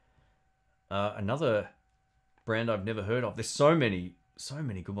 Another brand I've never heard of. There's so many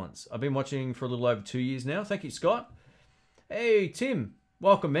good ones. I've been watching for a little over 2 years now. Thank you, Scott. Hey, Tim.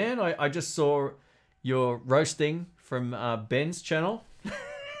 Welcome, man. I just saw your roasting from Ben's channel.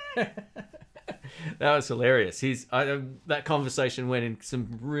 That was hilarious. That conversation went in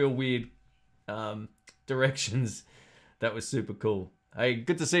some real weird directions. That was super cool. Hey,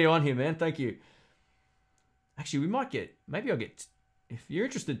 good to see you on here, man. Thank you. Actually, maybe I'll get... If you're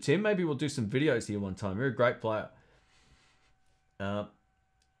interested, Tim, maybe we'll do some videos here one time. You're a great player.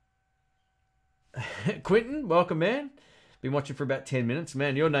 Quentin, welcome, man. Been watching for about 10 minutes.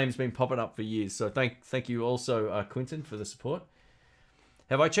 Man, your name's been popping up for years. So thank you also, Quentin, for the support.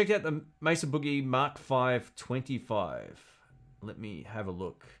 Have I checked out the Mesa Boogie Mark V 25? Let me have a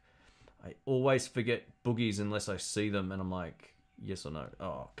look. I always forget boogies unless I see them, and I'm like, yes or no.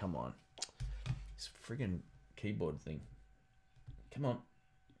 Oh, come on. This friggin' keyboard thing. Come on.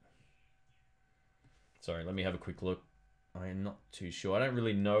 Sorry, let me have a quick look. I am not too sure. I don't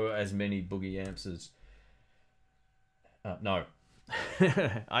really know as many Boogie amps as... no.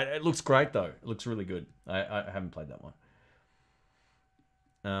 It looks great, though. It looks really good. I haven't played that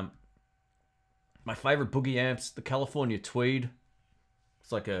one. My favorite Boogie amps, the California Tweed.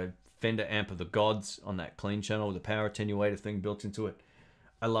 It's like a Fender amp of the gods on that clean channel with a power attenuator thing built into it.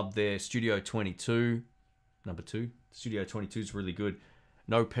 I love their Studio 22, number 2. Studio 22 is really good.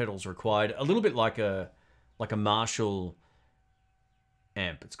 No pedals required. A little bit like a Marshall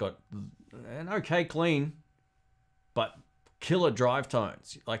amp. It's got an okay clean, but killer drive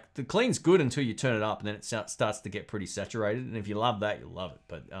tones. Like, the clean's good until you turn it up, and then it starts to get pretty saturated. And if you love that, you'll love it.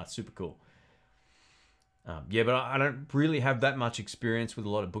 But super cool. Yeah, but I don't really have that much experience with a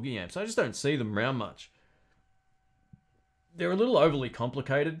lot of Boogie amps. I just don't see them around much. They're a little overly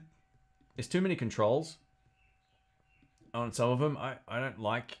complicated. There's too many controls on some of them. I don't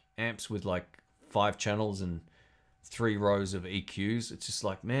like amps with like 5 channels and 3 rows of EQs. It's just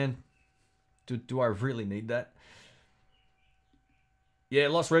like, man, do I really need that? Yeah,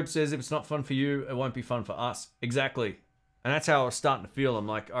 Lost Reb says, if it's not fun for you, it won't be fun for us. Exactly. And that's how I was starting to feel. I'm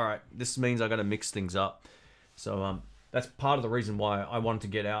like, all right, this means I got to mix things up. So that's part of the reason why I wanted to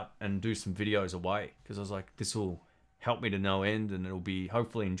get out and do some videos away, because I was like, this will help me to no end, and it'll be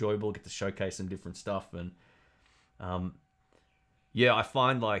hopefully enjoyable, get to showcase some different stuff. And yeah, I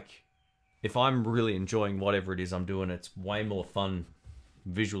find like if I'm really enjoying whatever it is I'm doing, it's way more fun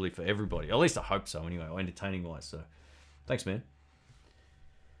visually for everybody. At least I hope so anyway, or entertaining wise. So thanks, man.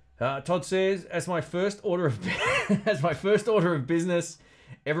 Todd says, as my first order of business,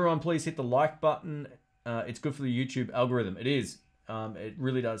 everyone please hit the like button. It's good for the YouTube algorithm. It is. It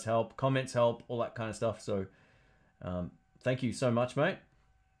really does help. Comments help, all that kind of stuff. So thank you so much, mate.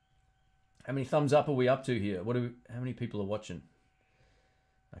 How many thumbs up are we up to here? How many people are watching?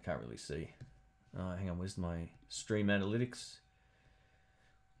 I can't really see. Hang on, where's my stream analytics?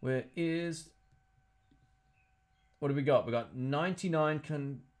 What do we got? We got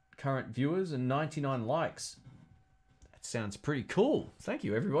 99 current viewers and 99 likes. That sounds pretty cool. Thank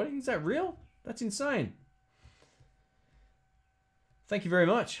you, everybody. Is that real? That's insane. Thank you very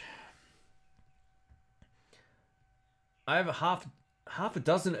much. I have half a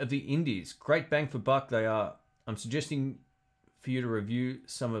dozen of the indies. Great bang for buck they are. I'm suggesting for you to review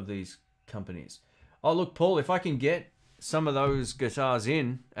some of these companies. Oh, look, Paul, if I can get some of those guitars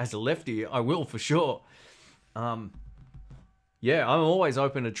in as a lefty, I will for sure. Yeah, I'm always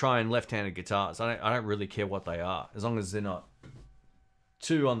open to trying left-handed guitars. I don't really care what they are, as long as they're not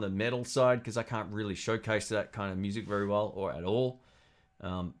too on the metal side, because I can't really showcase that kind of music very well or at all.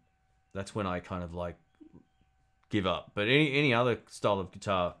 That's when I kind of like give up. But any other style of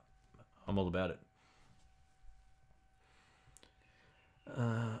guitar, I'm all about it.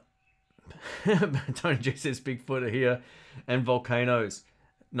 Tony G says Bigfoot are here, and volcanoes.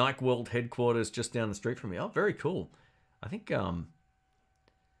 Nike World headquarters just down the street from me. Oh, very cool. I think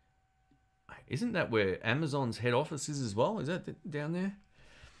isn't that where Amazon's head office is as well? Is that down there?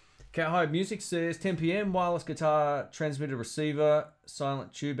 Cowhide Music says 10 p.m. wireless guitar, transmitter receiver,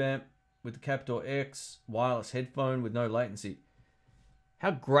 silent tube amp with the Captor X, wireless headphone with no latency. How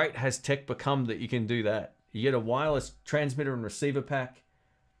great has tech become that you can do that? You get a wireless transmitter and receiver pack.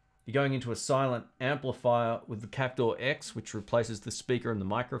 You're going into a silent amplifier with the Captor X, which replaces the speaker and the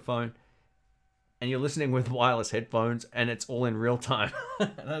microphone. And you're listening with wireless headphones, and it's all in real time.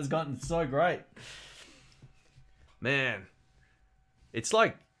 That has gotten so great. Man, it's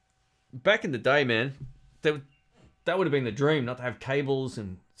like back in the day, man, that would have been the dream, not to have cables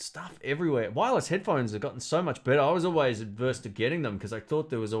and stuff everywhere. Wireless headphones have gotten so much better. I was always adverse to getting them because I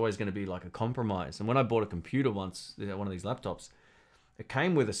thought there was always going to be like a compromise. And when I bought a computer once, one of these laptops, it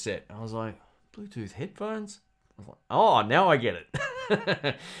came with a set. I was like, Bluetooth headphones? I was like, oh, now I get it.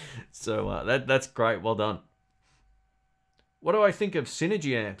 So that's great. Well done. What do I think of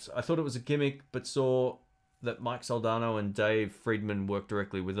Synergy amps? I thought it was a gimmick, but saw that Mike Soldano and Dave Friedman worked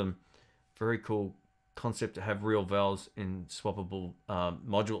directly with them. Very cool concept to have real valves in swappable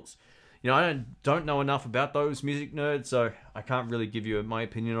modules. You know, I don't know enough about those, music nerds, so I can't really give you my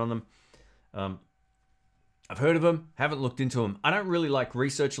opinion on them. I've heard of them, haven't looked into them. I don't really like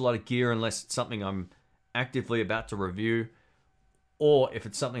research a lot of gear unless it's something I'm actively about to review, or if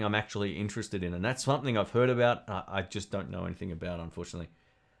it's something I'm actually interested in. And that's something I've heard about, I just don't know anything about, unfortunately.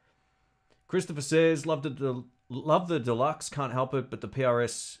 Christopher says, love the deluxe, can't help it, but the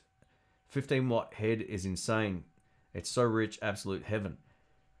PRS 15-watt head is insane. It's so rich, absolute heaven.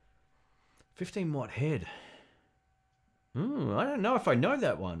 15-watt head. I don't know if I know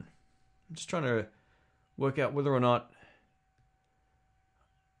that one. I'm just trying to work out whether or not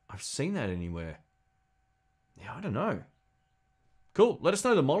I've seen that anywhere. Yeah, I don't know. Cool. Let us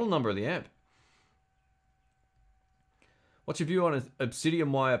know the model number of the amp. What's your view on an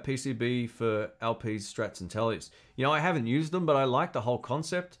obsidian wire PCB for LPs, Strats, and Teles? You know, I haven't used them, but I like the whole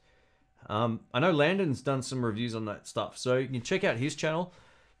concept. I know Landon's done some reviews on that stuff, so you can check out his channel.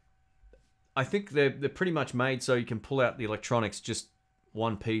 I think they're pretty much made so you can pull out the electronics just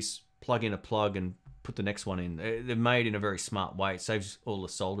one piece, plug in a plug, and put the next one in. They're made in a very smart way. It saves all the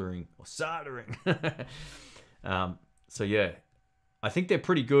soldering or soldering. So yeah, I think they're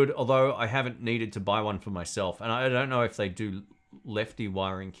pretty good, although I haven't needed to buy one for myself. And I don't know if they do lefty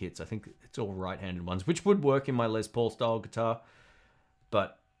wiring kits. I think it's all right-handed ones, which would work in my Les Paul style guitar.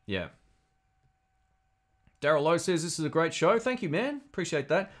 But yeah. Daryl Lowe says, this is a great show. Thank you, man. Appreciate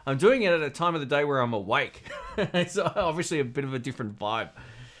that. I'm doing it at a time of the day where I'm awake. It's obviously a bit of a different vibe.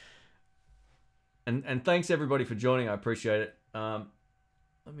 And thanks, everybody, for joining. I appreciate it. Let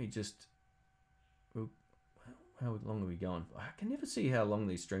me just... How long are we going? I can never see how long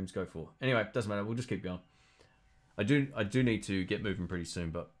these streams go for. Anyway, doesn't matter. We'll just keep going. I do need to get moving pretty soon,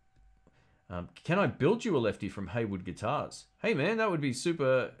 but... can I build you a lefty from Haywood Guitars? Hey, man, that would be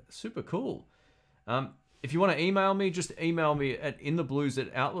super, super cool. If you want to email me, just email me at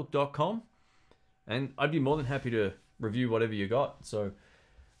intheblues@outlook.com, and I'd be more than happy to review whatever you got. So,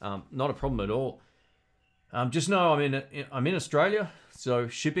 not a problem at all. Just know I'm in Australia, so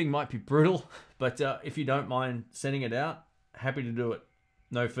shipping might be brutal, but if you don't mind sending it out, happy to do it.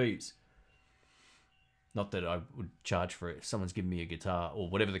 No fees. Not that I would charge for it if someone's giving me a guitar or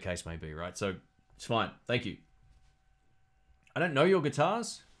whatever the case may be, right? So it's fine. Thank you. I don't know your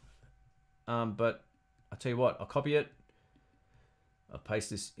guitars, but I'll tell you what, I'll copy it. I'll paste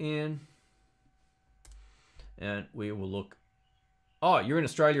this in. And we will look. Oh, you're in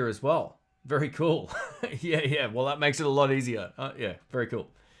Australia as well. Very cool. Yeah. Well, that makes it a lot easier. Yeah, very cool.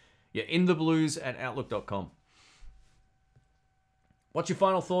 Yeah, intheblues@outlook.com. What's your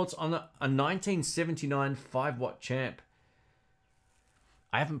final thoughts on a 1979 5-watt champ?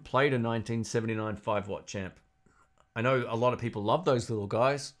 I haven't played a 1979 5-watt champ. I know a lot of people love those little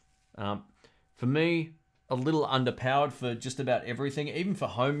guys. For me, a little underpowered for just about everything. Even for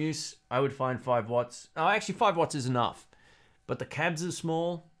home use, I would find 5 watts. Oh, actually, 5 watts is enough. But the cabs are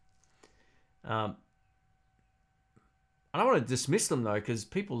small. I don't want to dismiss them, though, because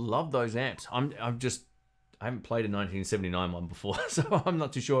people love those amps. I haven't played a 1979 one before, so I'm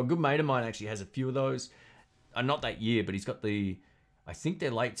not too sure. A good mate of mine actually has a few of those. Not that year, but he's got I think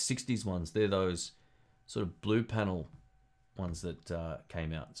they're late 60s ones. They're those sort of blue panel ones that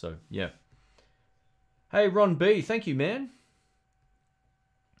came out. So, yeah. Hey, Ron B, thank you, man.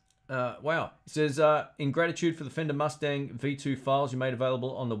 Wow. It says, in gratitude for the Fender Mustang V2 files you made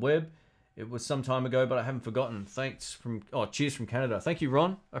available on the web. It was some time ago, but I haven't forgotten. Thanks from... Oh, cheers from Canada. Thank you,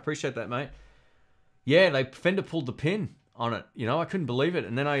 Ron. I appreciate that, mate. Yeah, Fender pulled the pin on it. You know, I couldn't believe it.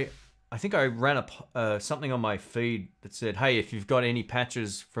 And then I think I ran something on my feed that said, hey, if you've got any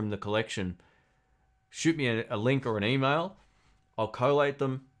patches from the collection, shoot me a link or an email. I'll collate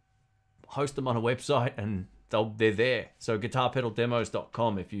them, host them on a website, and they're there. So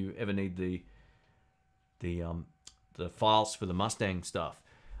guitarpedaldemos.com if you ever need the files for the Mustang stuff.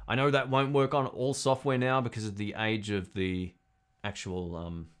 I know that won't work on all software now because of the age of the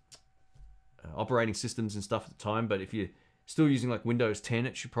actual operating systems and stuff at the time, but if you're still using like Windows 10,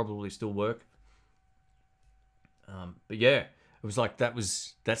 it should probably still work. But yeah, it was like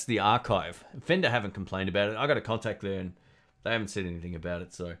that's the archive. Fender haven't complained about it. I got a contact there and they haven't said anything about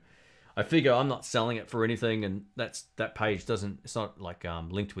it, so I figure I'm not selling it for anything, and that page it's not like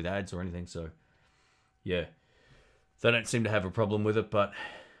linked with ads or anything, so yeah, they don't seem to have a problem with it. But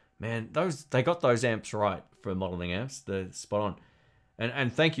man, they got those amps right for modeling amps. They're spot on.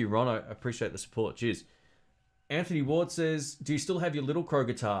 And thank you, Ron. I appreciate the support. Cheers. Anthony Ward says, do you still have your Little Crow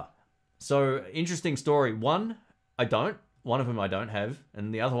guitar? So, interesting story. One, I don't. One of them I don't have,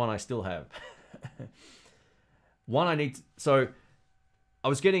 and the other one I still have. One I need... So, I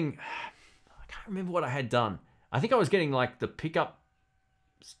was getting... I can't remember what I had done. I think I was getting, like, the pickup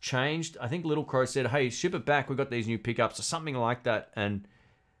changed. I think Little Crow said, hey, ship it back. We've got these new pickups or something like that, and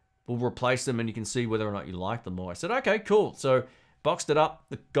we'll replace them, and you can see whether or not you like them more. I said, okay, cool. So... boxed it up.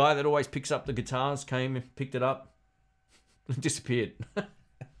 The guy that always picks up the guitars came and picked it up. Disappeared.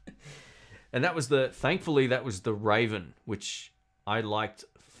 And that was thankfully that was the Raven, which I liked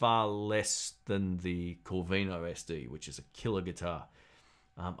far less than the Corvino SD, which is a killer guitar.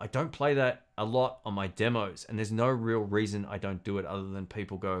 I don't play that a lot on my demos, and there's no real reason I don't do it other than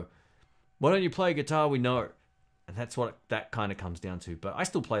people go, why don't you play a guitar we know? And that's what that kind of comes down to. But I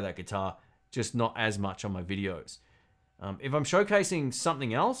still play that guitar, just not as much on my videos. If I'm showcasing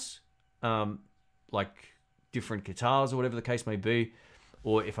something else, like different guitars or whatever the case may be.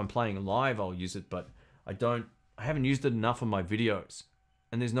 Or if I'm playing live, I'll use it, but I haven't used it enough on my videos.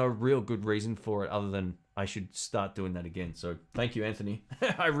 And there's no real good reason for it other than I should start doing that again. So thank you, Anthony.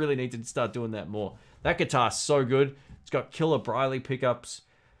 I really need to start doing that more. That guitar's so good. It's got killer Briley pickups,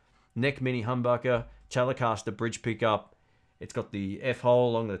 neck mini humbucker, Telecaster bridge pickup. It's got the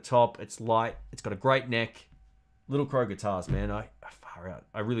F-hole along the top. It's light. It's got a great neck. Little Crow guitars, man. Far out.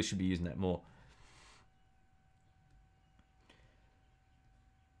 I really should be using that more.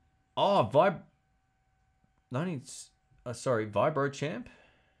 Oh, Vibro Champ.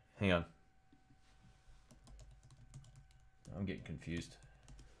 Hang on. I'm getting confused.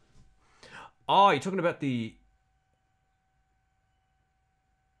 Oh, you're talking about the...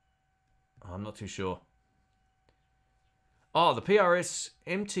 Oh, I'm not too sure. Oh, the PRS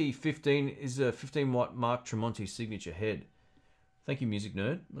MT15 is a 15-watt Mark Tremonti signature head. Thank you, Music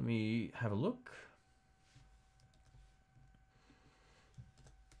Nerd. Let me have a look.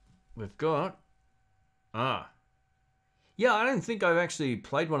 We've got... Yeah, I don't think I've actually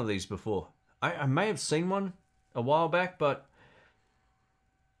played one of these before. I may have seen one a while back, but...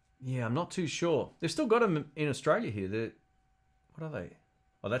 Yeah, I'm not too sure. They've still got them in Australia here. What are they?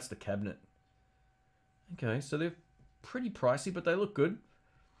 Oh, that's the cabinet. Okay, so they're pretty pricey, but they look good.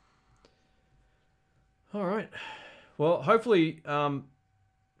 All right. Well, hopefully I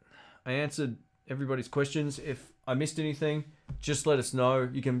answered everybody's questions. If I missed anything, just let us know.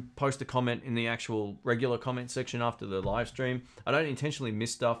 You can post a comment in the actual regular comment section after the live stream. I don't intentionally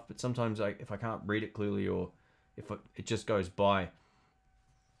miss stuff, but sometimes if I can't read it clearly or if it just goes by,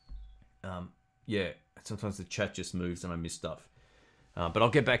 yeah, sometimes the chat just moves and I miss stuff. But I'll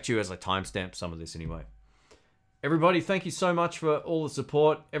get back to you as I timestamp some of this anyway. Everybody, thank you so much for all the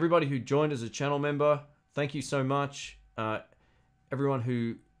support. Everybody who joined as a channel member, thank you so much. Everyone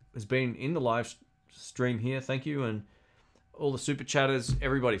who has been in the live stream here, thank you. And all the super chatters,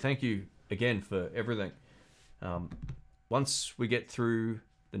 everybody, thank you again for everything. Once we get through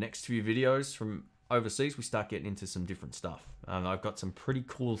the next few videos from overseas, we start getting into some different stuff. I've got some pretty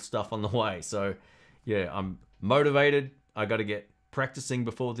cool stuff on the way. So yeah, I'm motivated. I got to get practicing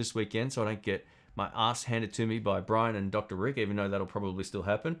before this weekend so I don't get my ass handed to me by Brian and Dr. Rick, even though that'll probably still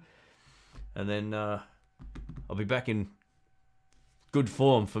happen. And then I'll be back in good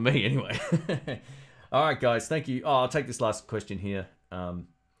form for me anyway. All right, guys, thank you. Oh, I'll take this last question here. Have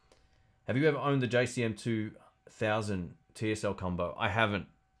you ever owned the JCM 2000 TSL combo? I haven't.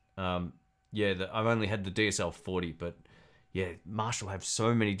 Yeah, I've only had the DSL 40, but yeah, Marshall have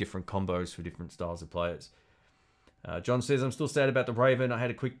so many different combos for different styles of players. John says, I'm still sad about the Raven. I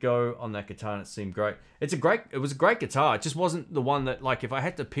had a quick go on that guitar and it seemed great. It was a great guitar. It just wasn't the one that, like, if I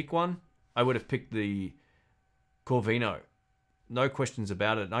had to pick one, I would have picked the Corvino. No questions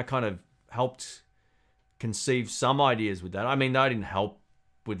about it. And I kind of helped conceive some ideas with that. I mean, I didn't help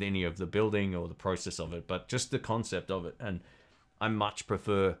with any of the building or the process of it, but just the concept of it. And I much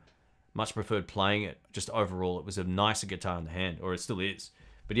preferred playing it. Just overall, it was a nicer guitar in the hand, or it still is.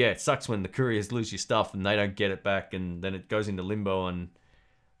 But yeah, it sucks when the couriers lose your stuff and they don't get it back, and then it goes into limbo and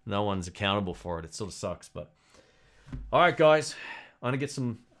no one's accountable for it. It sort of sucks. But all right, guys, I'm gonna get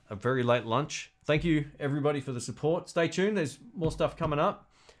a very late lunch. Thank you everybody for the support. Stay tuned. There's more stuff coming up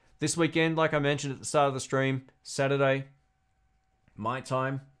this weekend. Like I mentioned at the start of the stream, Saturday, my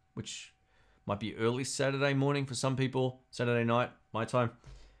time, which might be early Saturday morning for some people. Saturday night, my time.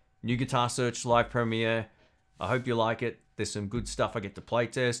 New Guitar Search live premiere. I hope you like it. There's some good stuff I get to play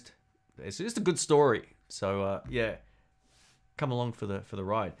test. It's just a good story. So yeah, come along for the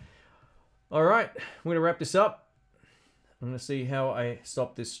ride. All right, I'm gonna wrap this up. I'm gonna see how I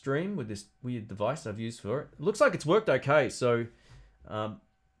stop this stream with this weird device I've used for it. It looks like it's worked okay, so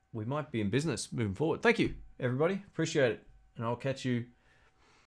we might be in business moving forward. Thank you, everybody. Appreciate it, and I'll catch you